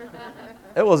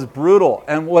 It was brutal.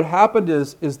 And what happened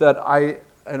is that I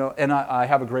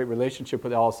have a great relationship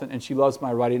with Allison, and she loves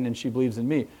my writing, and she believes in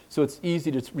me. So it's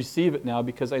easy to receive it now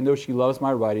because I know she loves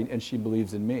my writing, and she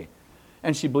believes in me.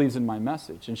 And she believes in my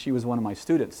message, and she was one of my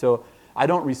students. So I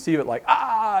don't receive it like,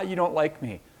 you don't like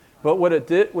me. But what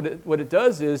it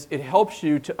does is it helps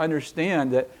you to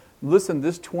understand that, listen,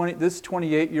 this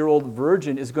 28-year-old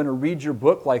virgin is going to read your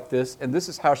book like this, and this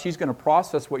is how she's going to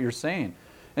process what you're saying.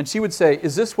 And she would say,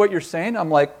 is this what you're saying? I'm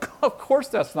like, of course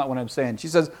that's not what I'm saying. She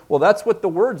says, well, that's what the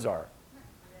words are.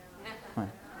 Well,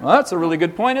 that's a really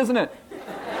good point, isn't it?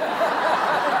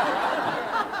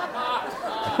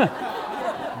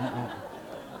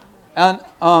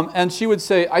 And she would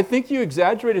say, I think you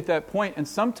exaggerated that point. And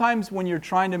sometimes when you're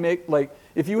trying to make,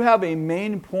 if you have a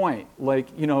main point,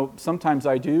 sometimes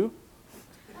I do.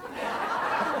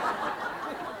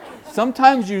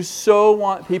 Sometimes you so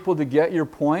want people to get your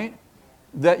point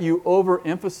that you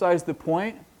overemphasize the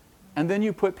point, and then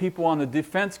you put people on the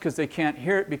defense because they can't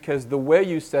hear it because the way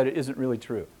you said it isn't really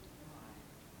true.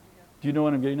 Do you know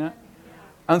what I'm getting at?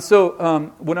 And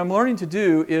so what I'm learning to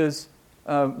do is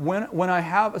when I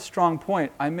have a strong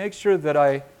point, I make sure that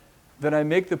I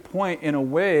make the point in a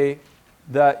way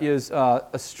that is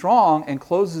strong and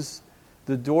closes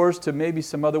the doors to maybe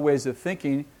some other ways of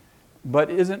thinking, but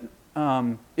isn't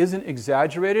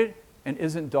exaggerated and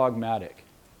isn't dogmatic.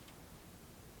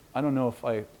 I don't know if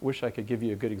I wish I could give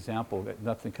you a good example, but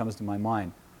nothing comes to my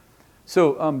mind.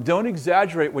 So don't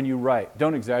exaggerate when you write.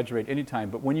 Don't exaggerate anytime.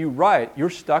 But when you write, you're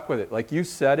stuck with it. Like you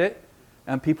said it,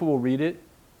 and people will read it.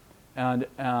 And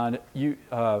you,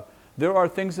 there are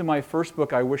things in my first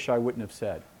book I wish I wouldn't have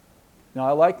said. Now,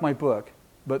 I like my book,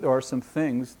 but there are some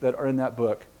things that are in that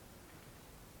book.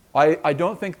 I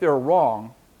don't think they're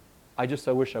wrong. I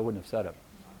wish I wouldn't have said them.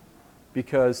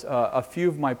 Because a few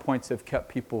of my points have kept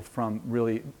people from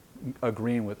really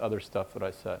agreeing with other stuff that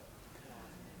I said.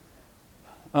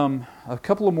 A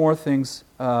couple of more things.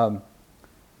 I'm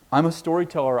a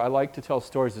storyteller. I like to tell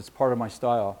stories. It's part of my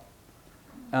style.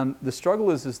 And the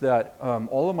struggle is that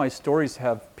all of my stories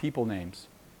have people names.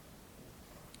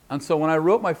 And so when I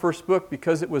wrote my first book,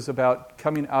 because it was about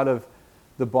coming out of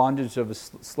the bondage of a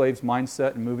slave's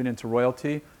mindset and moving into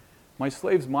royalty, my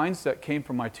slave's mindset came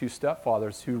from my 2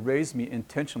 stepfathers who raised me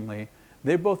intentionally.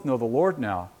 They both know the Lord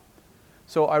now.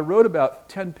 So I wrote about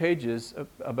 10 pages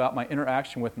about my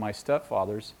interaction with my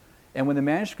stepfathers. And when the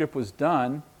manuscript was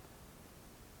done,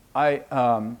 my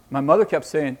mother kept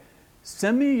saying,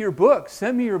 send me your book,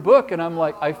 send me your book. And I'm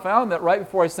like, I found that right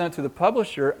before I sent it to the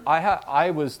publisher,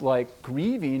 I was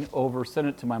grieving over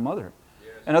sending it to my mother.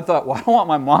 Yes. And I thought, well, I don't want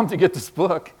my mom to get this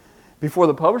book before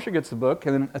the publisher gets the book,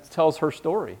 and then it tells her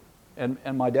story and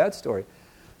my dad's story.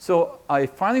 So I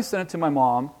finally sent it to my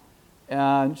mom,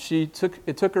 and it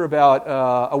took her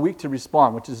about a week to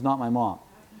respond, which is not my mom.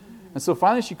 And so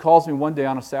finally she calls me one day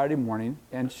on a Saturday morning,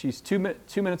 and she's 2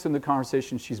 minutes into the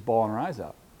conversation, she's bawling her eyes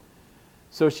out.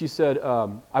 So she said,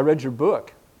 I read your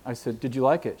book. I said, did you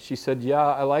like it? She said, yeah,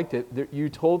 I liked it. You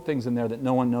told things in there that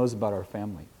no one knows about our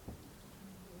family.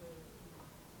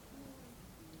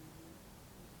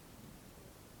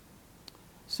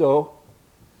 So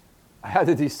I had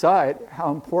to decide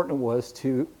how important it was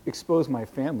to expose my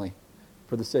family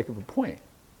for the sake of a point.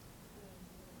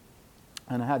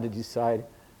 And I had to decide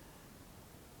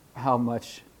how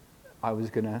much I was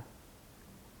going to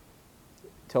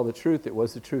tell the truth. It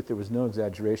was the truth. There was no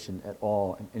exaggeration at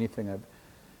all in anything I've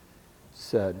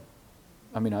said.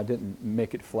 I mean, I didn't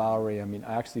make it flowery. I mean,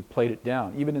 I actually played it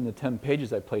down. Even in the 10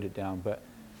 pages, I played it down. But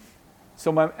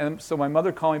so my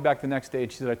mother called me back the next day,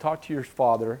 and she said, I talked to your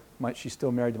father. She's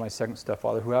still married to my second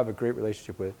stepfather, who I have a great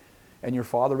relationship with. And your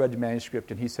father read the manuscript,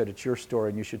 and he said, it's your story,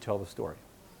 and you should tell the story.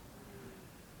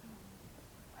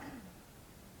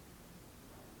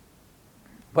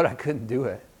 But I couldn't do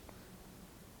it.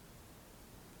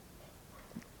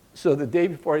 So the day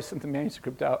before I sent the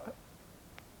manuscript out,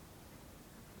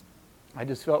 I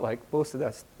just felt like most of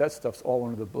that stuff's all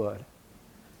under the blood.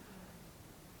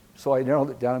 So I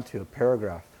narrowed it down to a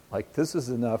paragraph. Like, this is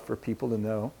enough for people to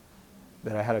know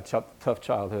that I had a tough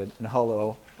childhood, and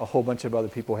hello, a whole bunch of other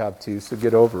people have too, so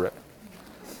get over it.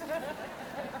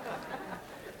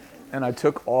 And I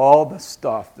took all the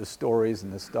stuff, the stories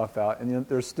and the stuff out, and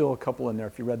there's still a couple in there.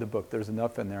 If you read the book, there's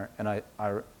enough in there. And I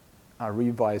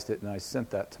revised it, and I sent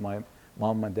that to my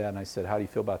mom and my dad, and I said, how do you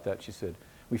feel about that? She said,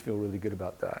 we feel really good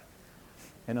about that.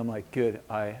 And I'm like, good,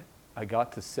 I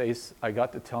got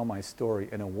to tell my story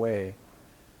in a way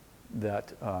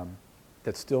that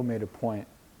that still made a point,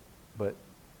 but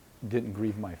didn't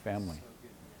grieve my family.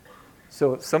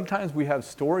 So sometimes we have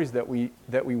stories that we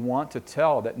want to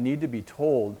tell that need to be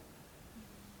told.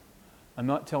 I'm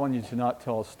not telling you to not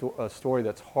tell a story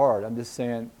that's hard. I'm just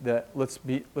saying that let's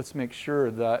make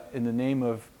sure that in the name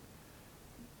of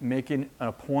making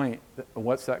a point,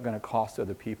 what's that going to cost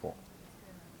other people?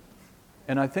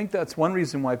 And I think that's one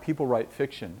reason why people write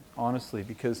fiction, honestly,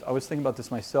 because I was thinking about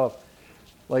this myself.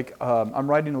 Like, I'm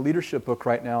writing a leadership book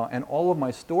right now, and all of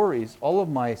my stories, all of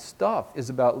my stuff is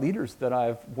about leaders that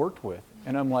I've worked with.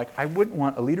 And I'm like, I wouldn't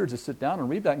want a leader to sit down and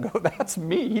read that and go, that's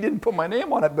me. He didn't put my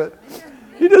name on it, but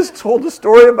he just told a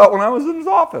story about when I was in his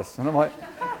office. And I'm like,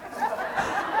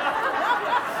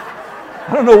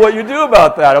 I don't know what you do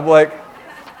about that. I'm like,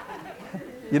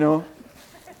 you know.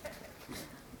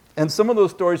 And some of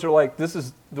those stories are like, this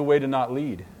is the way to not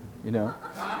lead, you know.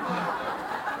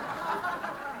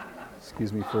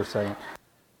 Excuse me for a second.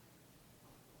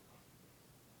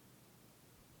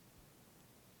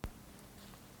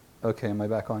 Okay, am I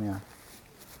back on? Yeah.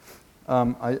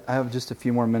 I have just a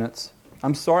few more minutes.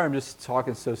 I'm sorry I'm just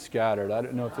talking so scattered. I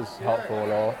don't know if this is helpful at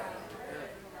all.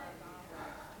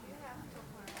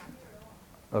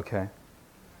 Okay.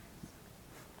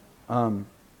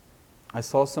 I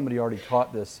saw somebody already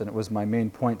taught this, and it was my main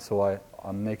point, so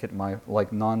I'll make it my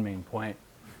non-main point.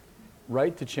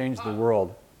 Right to change the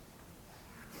world.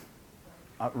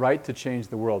 Right to change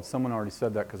the world. Someone already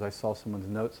said that because I saw someone's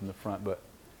notes in the front, but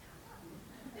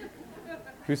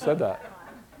who said that?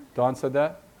 Don said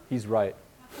that? He's right.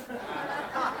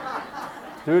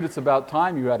 Dude, it's about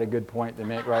time you had a good point to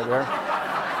make right there.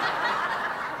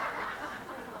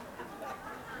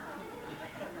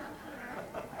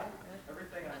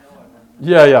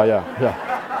 Yeah.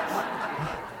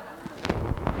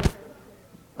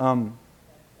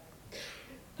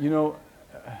 You know,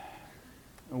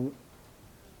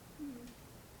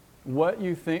 what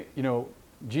you think, you know,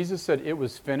 Jesus said it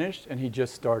was finished and he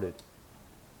just started.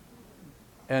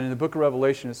 And in the book of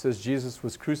Revelation it says Jesus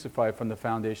was crucified from the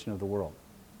foundation of the world.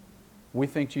 We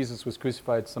think Jesus was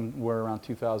crucified somewhere around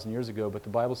 2,000 years ago, but the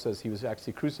Bible says he was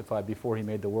actually crucified before he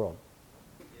made the world.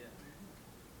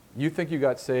 You think you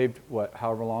got saved,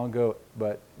 however long ago,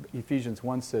 but Ephesians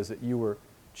 1 says that you were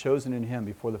chosen in him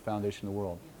before the foundation of the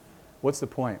world. What's the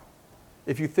point?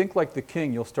 If you think like the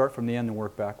king, you'll start from the end and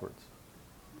work backwards.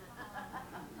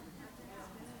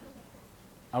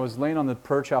 I was laying on the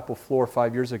prayer chapel floor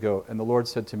 5 years ago, and the Lord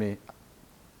said to me,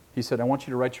 he said, I want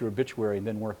you to write your obituary and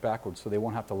then work backwards so they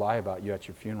won't have to lie about you at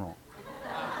your funeral.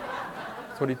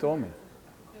 That's what he told me.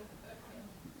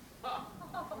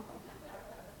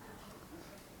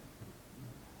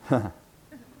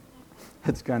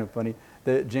 It's kind of funny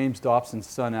that James Dobson's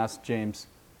son asked James,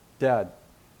 Dad,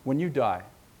 when you die,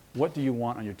 what do you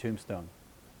want on your tombstone?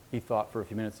 He thought for a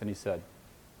few minutes and he said,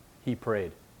 he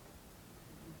prayed.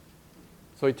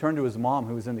 So he turned to his mom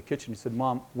who was in the kitchen. He said,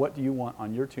 Mom, what do you want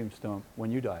on your tombstone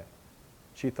when you die?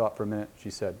 She thought for a minute.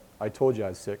 She said, I told you I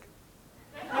was sick.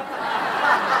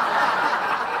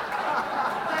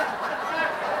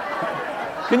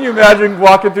 Can you imagine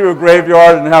walking through a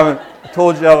graveyard and having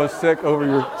told you I was sick over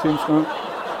your tombstone?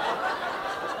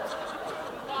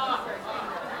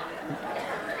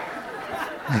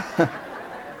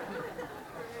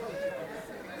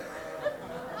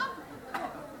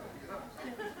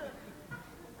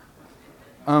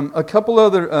 A couple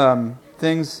other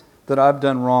things that I've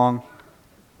done wrong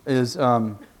is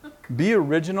be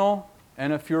original,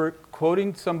 and if you're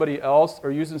quoting somebody else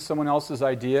or using someone else's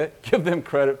idea, give them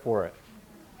credit for it.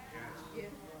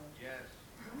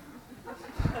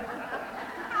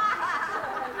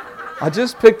 I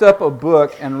just picked up a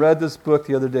book and read this book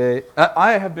the other day.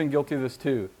 I have been guilty of this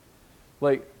too.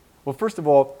 Well, first of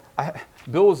all,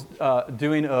 Bill was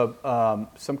doing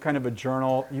some kind of a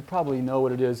journal. You probably know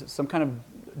what it is. It's some kind of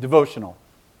devotional.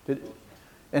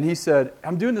 And he said,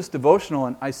 I'm doing this devotional.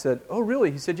 And I said, oh,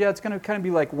 really? He said, yeah, it's going to kind of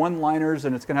be like one-liners,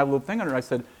 and it's going to have a little thing under it. I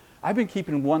said, I've been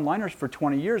keeping one-liners for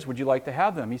 20 years. Would you like to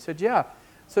have them? He said, yeah. I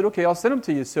said, okay, I'll send them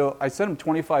to you. So I sent him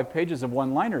 25 pages of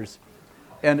one-liners.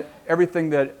 And everything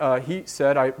that he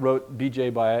said, I wrote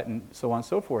BJ by it, and so on and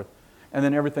so forth. And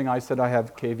then everything I said, I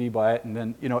have KV by it, and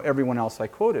then everyone else I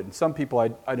quoted. And some people I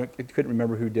couldn't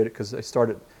remember who did it because I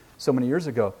started so many years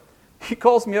ago. He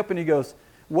calls me up and he goes,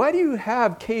 why do you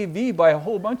have KV by a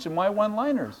whole bunch of my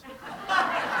one-liners?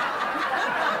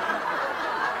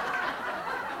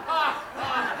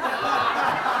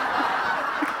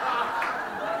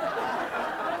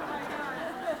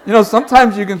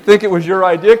 Sometimes you can think it was your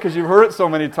idea because you've heard it so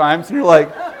many times, and you're like,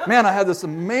 man, I had this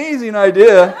amazing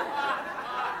idea.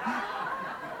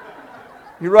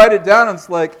 You write it down, and it's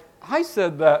like, I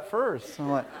said that first. I'm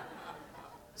like,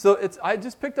 I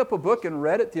just picked up a book and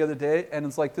read it the other day, and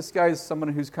it's like, this guy is someone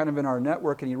who's kind of in our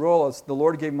network, and the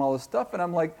Lord gave him all this stuff, and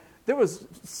I'm like, there was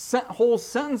whole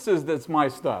sentences that's my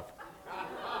stuff.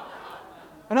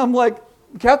 And I'm like,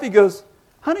 Kathy goes,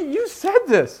 honey, you said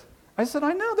this. I said,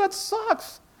 I know, that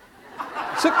sucks.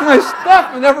 Took my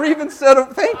stuff and never even said a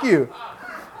thank you.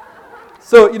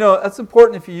 So, that's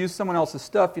important if you use someone else's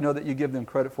stuff, that you give them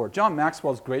credit for it. John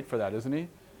Maxwell's great for that, isn't he?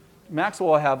 Maxwell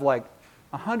will have like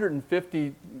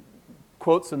 150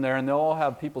 quotes in there, and they'll all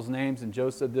have people's names, and Joe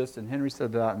said this, and Henry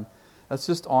said that, and that's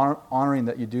just honoring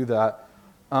that you do that.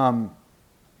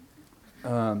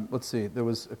 Let's see, there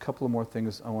was a couple of more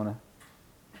things I want to...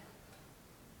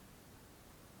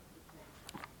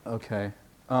 Okay.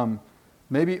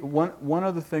 Maybe one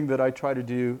other thing that I try to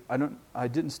do, I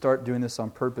didn't start doing this on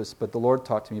purpose, but the Lord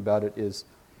talked to me about it, is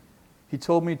He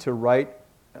told me to write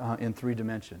in 3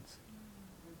 dimensions.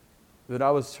 That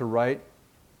I was to write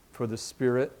for the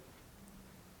spirit,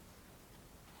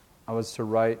 I was to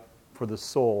write for the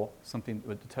soul, something that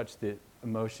would touch the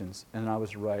emotions, and I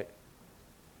was to write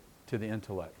to the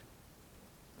intellect.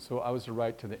 So I was to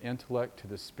write to the intellect, to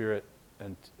the spirit,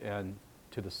 and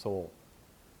to the soul.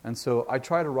 And so I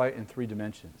try to write in 3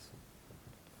 dimensions.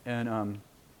 And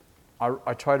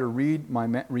I try to reread my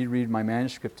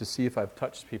manuscript to see if I've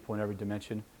touched people in every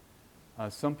dimension.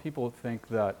 Some people think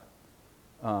that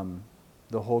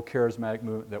the whole charismatic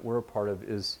movement that we're a part of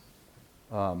is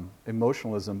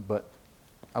emotionalism, but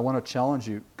I want to challenge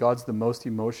you. God's the most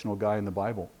emotional guy in the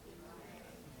Bible.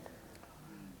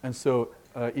 And so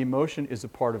emotion is a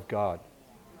part of God.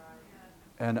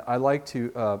 And I like to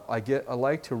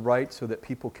write so that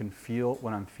people can feel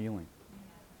what I'm feeling.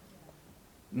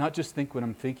 Not just think what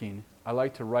I'm thinking. I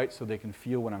like to write so they can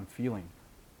feel what I'm feeling.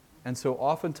 And so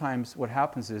oftentimes what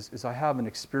happens is I have an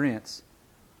experience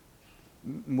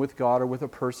with God or with a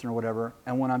person or whatever,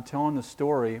 and when I'm telling the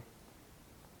story,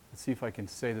 let's see if I can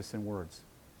say this in words.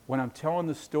 When I'm telling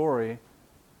the story,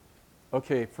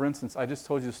 okay, for instance, I just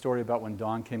told you the story about when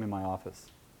Dawn came in my office.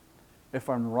 If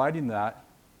I'm writing that,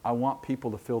 I want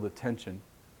people to feel the tension.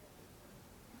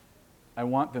 I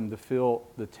want them to feel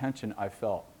the tension I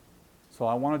felt. So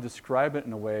I want to describe it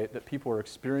in a way that people are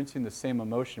experiencing the same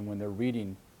emotion when they're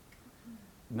reading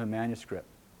the manuscript,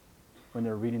 when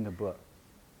they're reading the book.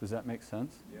 Does that make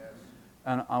sense? Yes.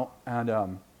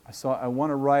 So I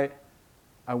want to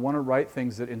write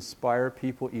things that inspire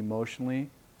people emotionally,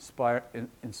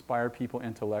 inspire people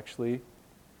intellectually,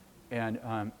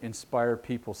 and inspire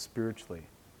people spiritually.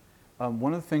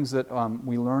 One of the things that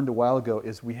we learned a while ago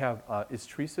is we have, is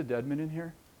Teresa Dedman in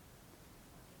here?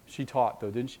 She taught,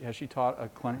 though, didn't she? Has she taught a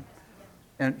clinic?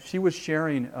 And she was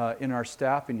sharing in our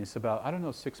staffing, it's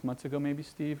about, 6 months ago maybe,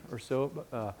 Steve, or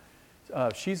so.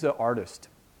 She's an artist.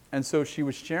 And so she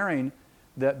was sharing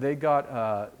that they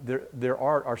got their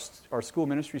art, our school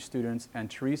ministry students and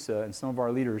Teresa and some of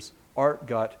our leaders, art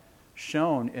got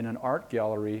shown in an art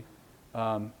gallery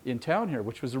in town here,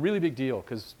 which was a really big deal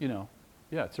because,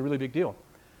 it's a really big deal.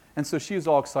 And so she was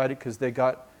all excited because they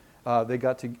got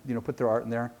to put their art in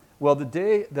there. Well, the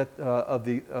day that of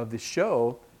the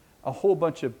show, a whole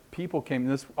bunch of people came.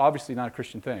 This obviously not a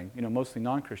Christian thing. Mostly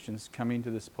non-Christians coming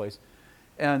to this place,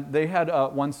 and they had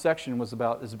one section was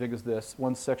about as big as this.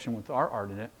 One section with our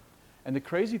art in it. And the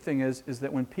crazy thing is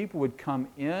that when people would come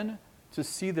in to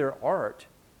see their art,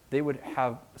 they would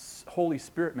have Holy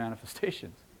Spirit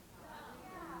manifestations.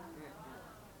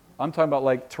 I'm talking about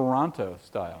like Toronto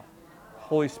style,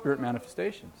 Holy Spirit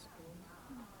manifestations.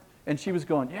 And she was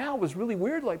going, yeah, it was really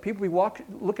weird. Like people would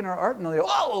looking at our art and they go,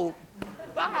 oh,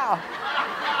 ah.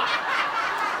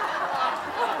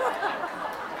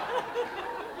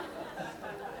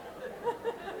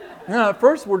 At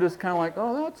first we're just kind of like,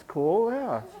 oh, that's cool,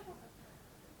 yeah.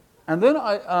 And then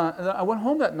I went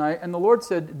home that night and the Lord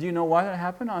said, do you know why that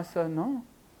happened? I said, no.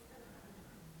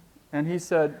 And He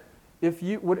said,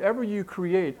 whatever you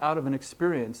create out of an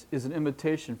experience is an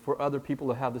invitation for other people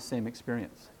to have the same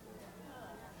experience.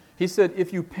 He said,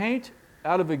 if you paint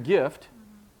out of a gift,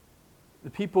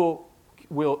 the people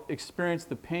will experience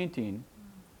the painting,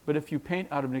 but if you paint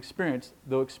out of an experience,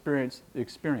 they'll experience the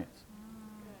experience.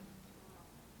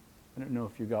 I don't know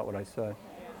if you got what I said.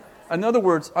 In other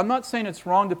words, I'm not saying it's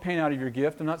wrong to paint out of your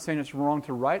gift. I'm not saying it's wrong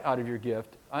to write out of your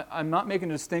gift. I'm not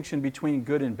making a distinction between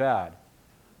good and bad.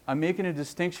 I'm making a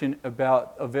distinction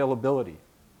about availability.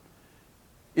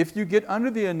 If you get under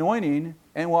the anointing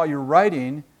and while you're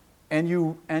writing and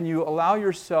you allow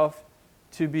yourself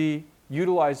to be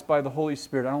utilized by the Holy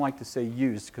Spirit. I don't like to say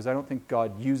used because I don't think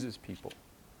God uses people.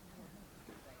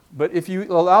 But if you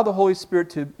allow the Holy Spirit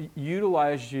to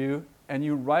utilize you and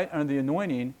you write under the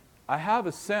anointing, I have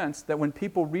a sense that when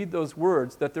people read those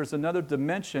words, that there's another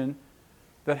dimension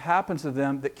that happens to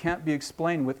them that can't be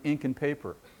explained with ink and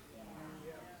paper.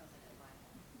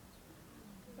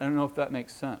 I don't know if that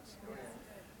makes sense.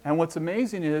 And what's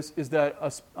amazing is that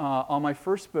on my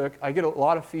first book, I get a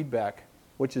lot of feedback,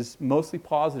 which is mostly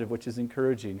positive, which is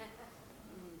encouraging.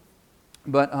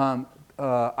 But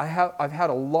I've had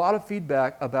a lot of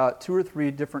feedback about 2 or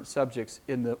 3 different subjects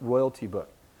in the royalty book,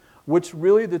 which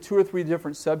really the 2 or 3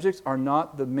 different subjects are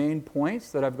not the main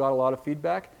points that I've got a lot of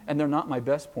feedback, and they're not my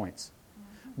best points.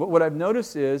 But what I've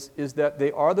noticed is that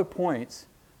they are the points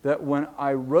that when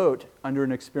I wrote under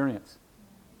an experience.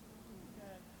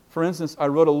 For instance, I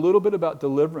wrote a little bit about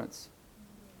deliverance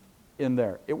in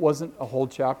there. It wasn't a whole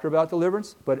chapter about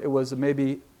deliverance, but it was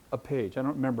maybe a page. I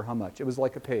don't remember how much. It was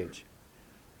like a page.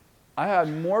 I had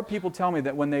more people tell me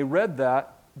that when they read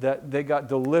that they got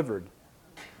delivered.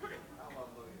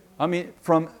 I mean,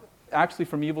 from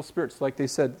evil spirits. Like they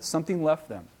said, something left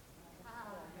them.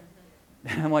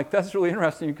 And I'm like, that's really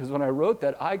interesting because when I wrote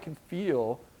that, I could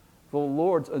feel the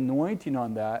Lord's anointing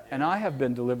on that, and I have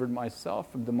been delivered myself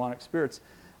from demonic spirits.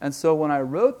 And so when I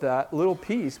wrote that little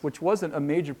piece, which wasn't a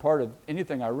major part of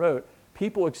anything I wrote,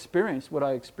 people experienced what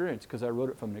I experienced because I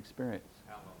wrote it from an experience.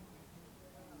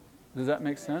 Does that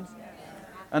make sense?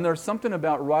 And there's something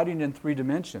about writing in 3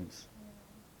 dimensions.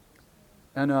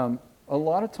 And a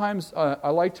lot of times I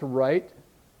like to write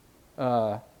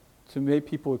to make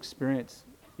people experience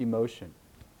emotion.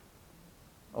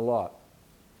 A lot.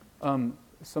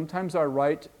 Sometimes I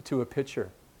write to a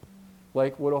picture.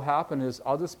 Like what will happen is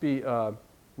I'll just be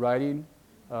writing,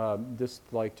 just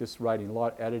writing, a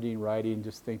lot of editing, writing,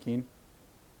 just thinking.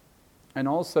 And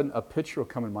all of a sudden a picture will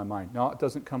come in my mind. Now it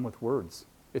doesn't come with words.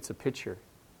 It's a picture.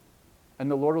 And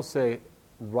the Lord will say,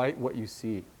 write what you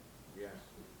see. Yes.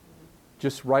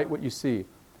 Just write what you see.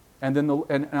 And then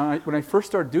when I first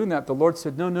started doing that, the Lord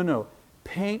said, no.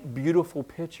 Paint beautiful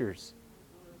pictures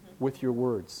with your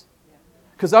words.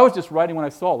 Because I was just writing what I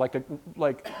saw, like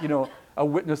a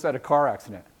witness at a car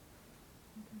accident.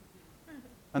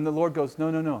 And the Lord goes,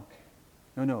 no.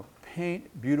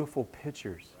 Paint beautiful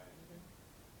pictures.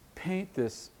 Paint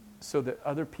this so that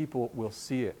other people will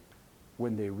see it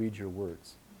when they read your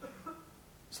words.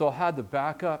 So I had to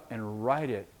back up and write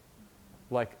it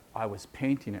like I was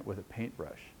painting it with a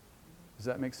paintbrush. Does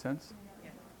that make sense?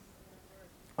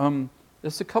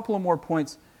 Just a couple of more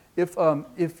points. If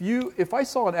I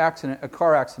saw an accident, a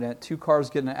car accident, 2 cars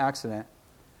get in an accident,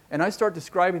 and I start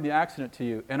describing the accident to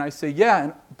you, and I say, yeah,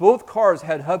 and both cars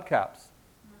had hubcaps.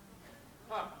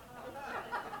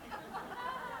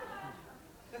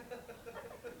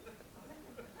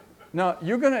 Now,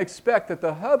 you're going to expect that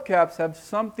the hubcaps have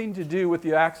something to do with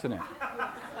the accident.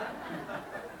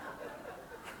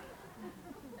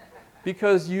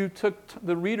 Because you took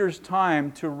the reader's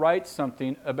time to write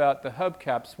something about the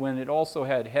hubcaps when it also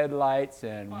had headlights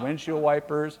and windshield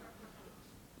wipers.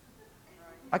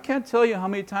 I can't tell you how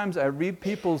many times I read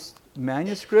people's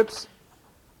manuscripts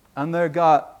and they've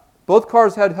got, both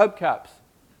cars had hubcaps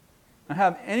and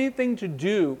have anything to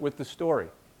do with the story.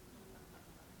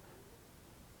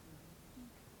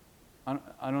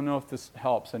 I don't know if this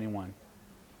helps anyone.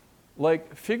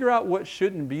 Like, figure out what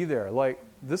shouldn't be there. Like,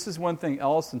 this is one thing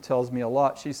Allison tells me a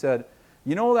lot. She said,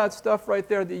 you know that stuff right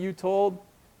there that you told?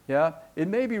 Yeah, it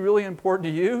may be really important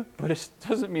to you, but it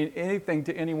doesn't mean anything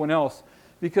to anyone else.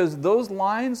 Because those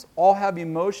lines all have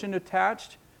emotion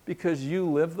attached because you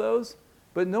live those,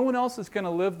 but no one else is going to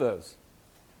live those.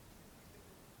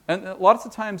 And lots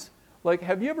of times, like,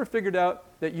 have you ever figured out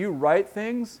that you write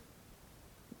things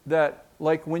that,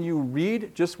 like, when you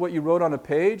read just what you wrote on a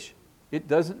page, it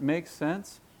doesn't make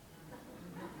sense?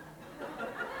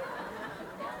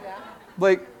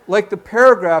 Like the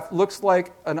paragraph looks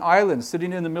like an island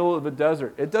sitting in the middle of a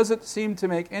desert. It doesn't seem to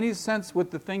make any sense with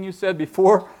the thing you said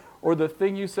before or the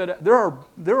thing you said. There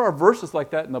are verses like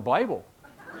that in the Bible.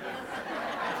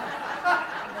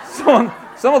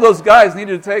 Some of those guys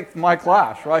needed to take my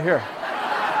class right here.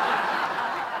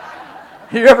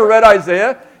 You ever read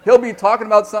Isaiah? He'll be talking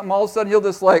about something, all of a sudden he'll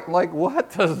just like,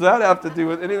 what does that have to do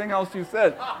with anything else you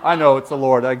said? I know, it's the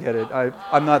Lord, I get it.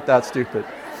 I'm not that stupid.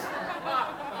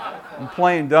 I'm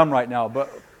playing dumb right now. But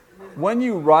when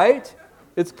you write,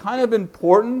 it's kind of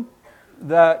important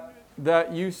that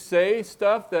you say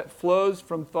stuff that flows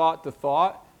from thought to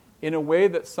thought in a way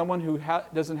that someone who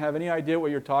doesn't have any idea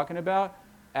what you're talking about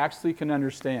actually can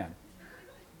understand.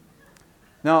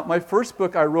 Now, my first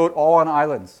book I wrote all on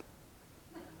islands.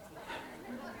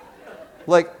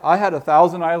 Like, I had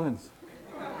 1,000 islands.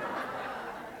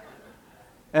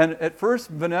 And at first,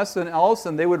 Vanessa and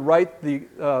Allison, they would write the,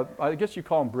 I guess you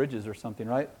call them bridges or something,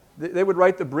 right? They would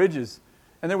write the bridges.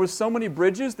 And there was so many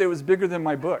bridges, they was bigger than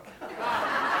my book.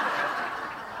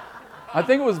 I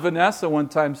think it was Vanessa one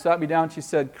time sat me down. She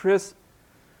said, "Chris,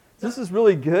 this is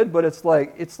really good, but it's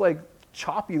like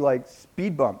choppy, like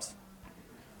speed bumps."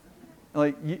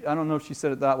 Like, I don't know if she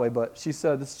said it that way, but she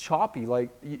said it's choppy. Like,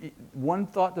 one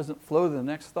thought doesn't flow to the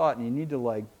next thought, and you need to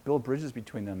like build bridges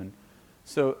between them. And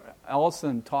so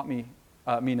Allison taught me,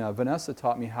 Vanessa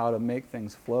taught me how to make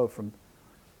things flow from.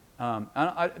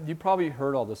 You probably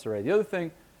heard all this already. The other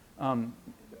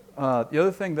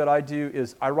thing that I do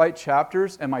is I write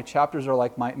chapters, and my chapters are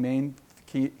like my main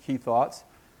key thoughts.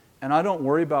 And I don't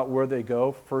worry about where they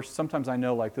go first. Sometimes I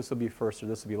know like this will be first or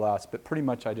this will be last, but pretty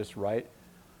much I just write.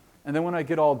 And then when I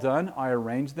get all done, I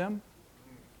arrange them.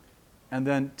 And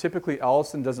then typically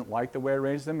Allison doesn't like the way I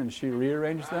arrange them, and she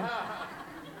rearranges them.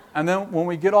 And then when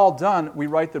we get all done, we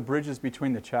write the bridges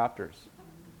between the chapters,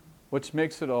 which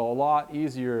makes it a lot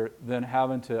easier than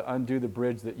having to undo the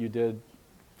bridge that you did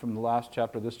from the last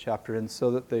chapter to this chapter, and so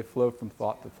that they flow from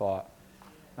thought to thought.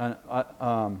 And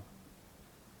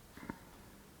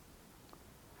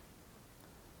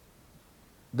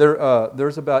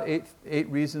there's about eight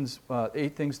reasons,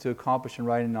 8 things to accomplish in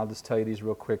writing, and I'll just tell you these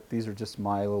real quick. These are just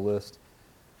my little list.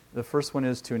 The first one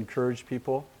is to encourage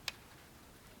people.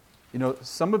 You know,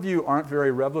 some of you aren't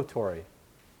very revelatory.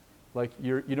 Like,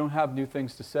 you don't have new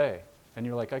things to say. And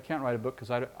you're like, I can't write a book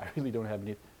because I really don't have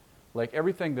any. Like,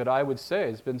 everything that I would say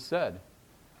has been said.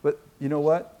 But you know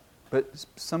what? But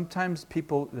sometimes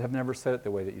people have never said it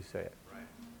the way that you say it. Right.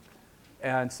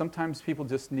 And sometimes people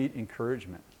just need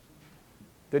encouragement.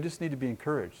 They just need to be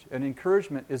encouraged. And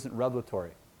encouragement isn't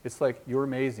revelatory. It's like, you're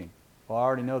amazing. Well, I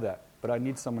already know that, but I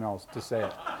need someone else to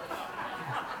say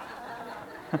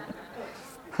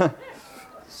it.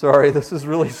 Sorry, this is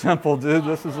really simple, dude.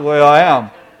 This is the way I am.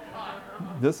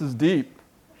 This is deep.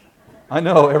 I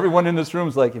know, everyone in this room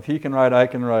is like, if he can write, I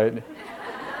can write.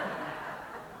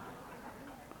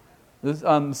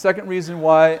 The second reason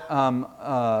why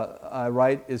I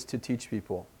write is to teach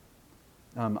people.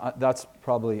 That's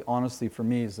probably, honestly, for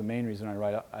me, is the main reason I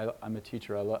write. I'm a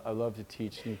teacher. I love to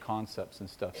teach new concepts and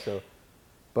stuff.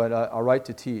 But I write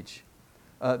to teach.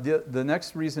 The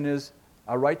next reason is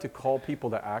I write to call people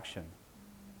to action.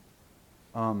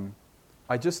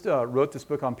 I just wrote this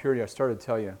book on purity. I started to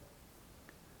tell you.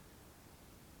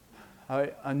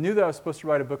 I knew that I was supposed to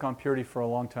write a book on purity for a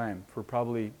long time, for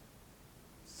probably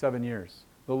 7 years.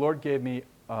 The Lord gave me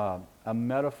a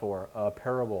metaphor, a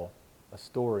parable, a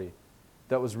story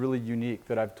that was really unique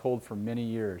that I've told for many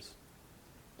years.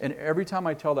 And every time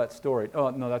I tell that story, oh,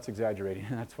 no, that's exaggerating.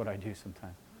 That's what I do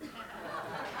sometimes.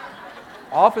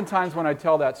 Oftentimes when I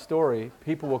tell that story,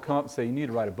 people will come up and say, you need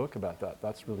to write a book about that.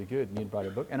 That's really good. You need to write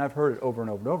a book. And I've heard it over and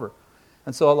over and over.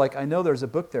 And so, like, I know there's a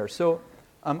book there. So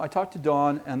I talked to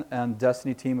Dawn and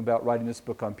Destiny team about writing this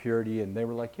book on purity, and they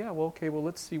were like, yeah, well, okay, well,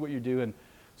 let's see what you do. And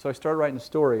so I started writing the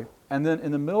story. And then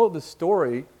in the middle of the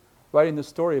story, writing the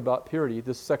story about purity,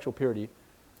 this sexual purity,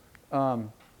 I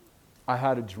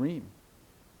had a dream.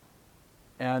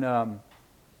 And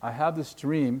I had this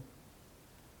dream.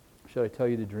 Should I tell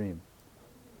you the dream?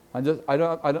 I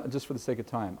don't. Just for the sake of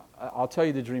time, I'll tell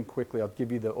you the dream quickly. I'll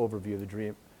give you the overview of the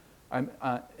dream. I'm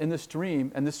in this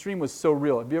dream, and this dream was so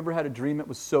real. Have you ever had a dream that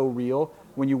was so real?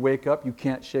 When you wake up, you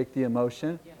can't shake the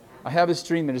emotion. I have this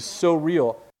dream that is so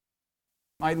real.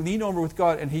 I lean over with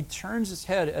God, and He turns His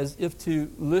head as if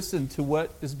to listen to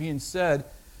what is being said.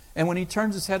 And when He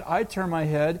turns His head, I turn my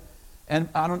head, and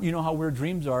you know how weird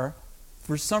dreams are.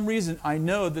 For some reason, I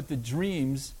know that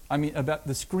about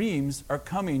the screams are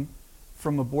coming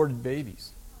from aborted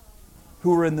babies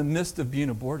who are in the midst of being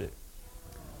aborted.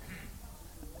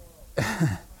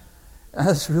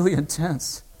 That's really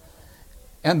intense.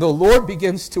 And the Lord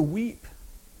begins to weep,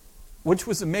 which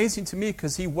was amazing to me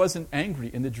because He wasn't angry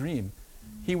in the dream.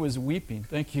 He was weeping.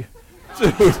 Thank you.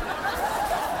 Dude.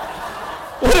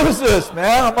 What is this,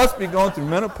 man? I must be going through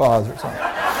menopause or something.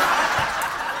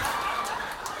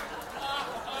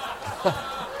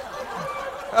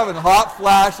 Having hot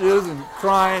flashes and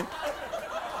crying.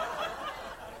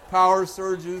 Power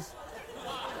surges.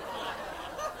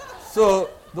 So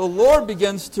the Lord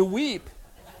begins to weep,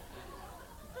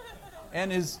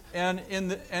 and in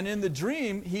the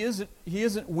dream he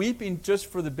isn't weeping just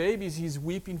for the babies. He's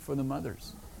weeping for the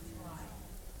mothers,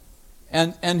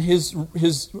 and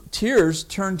his tears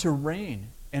turn to rain,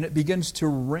 and it begins to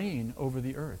rain over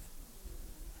the earth.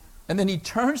 And then He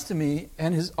turns to me,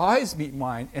 and His eyes meet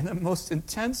mine in the most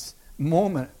intense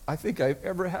moment I think I've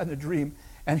ever had in a dream.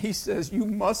 And he says, you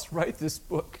must write this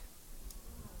book.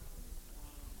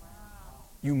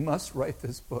 You must write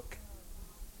this book.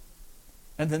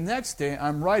 And the next day,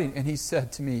 I'm writing, and he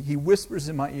said to me, he whispers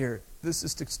in my ear, this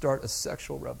is to start a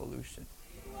sexual revolution.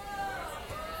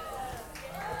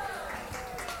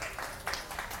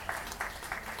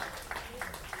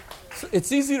 So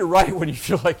it's easy to write when you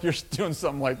feel like you're doing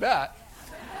something like that.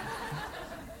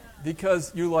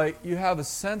 Because you have a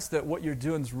sense that what you're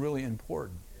doing is really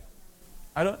important.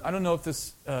 I don't know if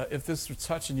this was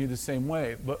touching you the same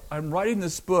way, but I'm writing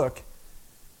this book.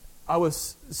 I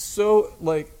was so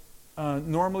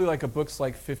normally a book's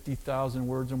 50,000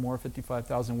 words or more,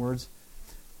 55,000 words.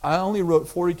 I only wrote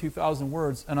 42,000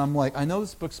 words, and I'm like, I know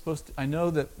this book's I know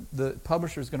that the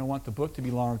publisher is going to want the book to be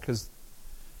longer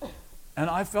and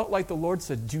I felt like the Lord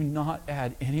said, do not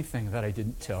add anything that I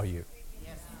didn't tell you.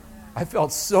 I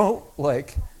felt so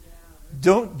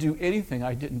don't do anything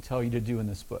I didn't tell you to do in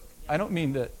this book. I don't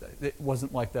mean that it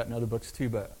wasn't like that in other books too,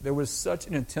 but there was such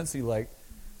an intensity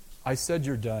I said,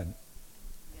 you're done.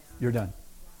 You're done.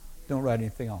 Don't write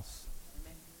anything else.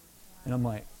 And I'm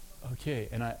like, okay.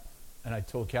 And I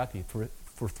told Kathy,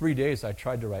 for 3 days I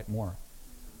tried to write more.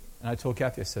 And I told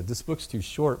Kathy, I said, this book's too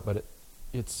short, but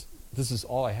this is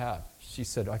all I have. She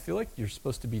said, I feel like you're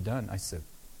supposed to be done. I said,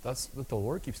 that's what the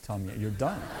Lord keeps telling me. You're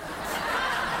done.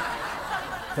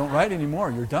 Don't write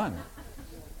anymore. You're done.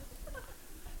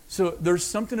 So there's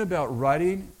something about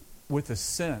writing with a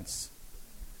sense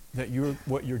that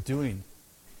what you're doing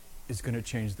is going to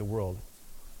change the world.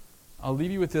 I'll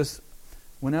leave you with this.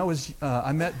 When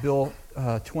I met Bill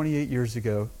 28 years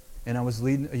ago, and I was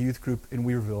leading a youth group in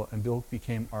Weaverville, and Bill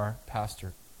became our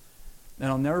pastor. And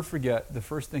I'll never forget the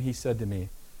first thing he said to me.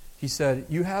 He said,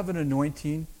 you have an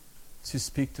anointing to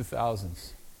speak to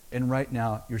thousands. And right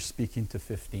now, you're speaking to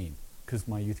 15, because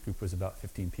my youth group was about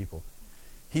 15 people.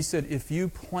 He said, if you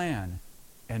plan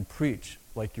and preach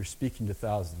like you're speaking to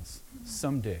thousands,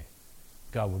 someday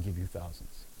God will give you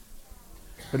thousands.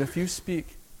 But if you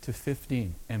speak to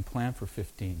 15 and plan for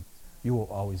 15, you will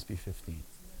always be 15.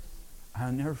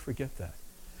 I'll never forget that.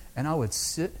 And I would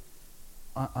sit,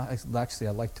 actually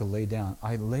I like to lay down.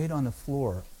 I laid on the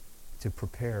floor to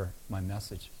prepare my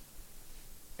message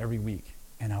every week.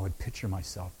 And I would picture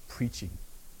myself preaching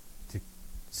to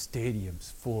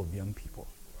stadiums full of young people.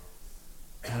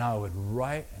 And I would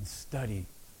write and study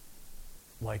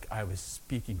like I was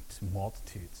speaking to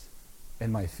multitudes.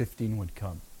 And my 15 would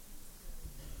come.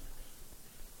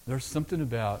 There's something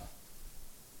about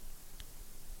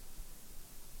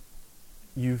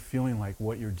you feeling like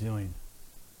what you're doing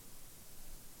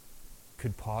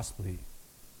could possibly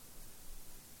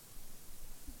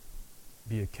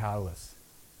be a catalyst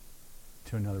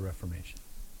to another Reformation.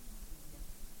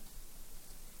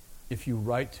 If you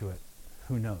write to it,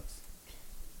 who knows?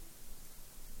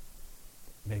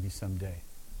 Maybe someday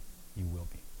you will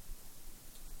be.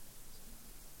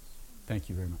 Thank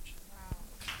you very much.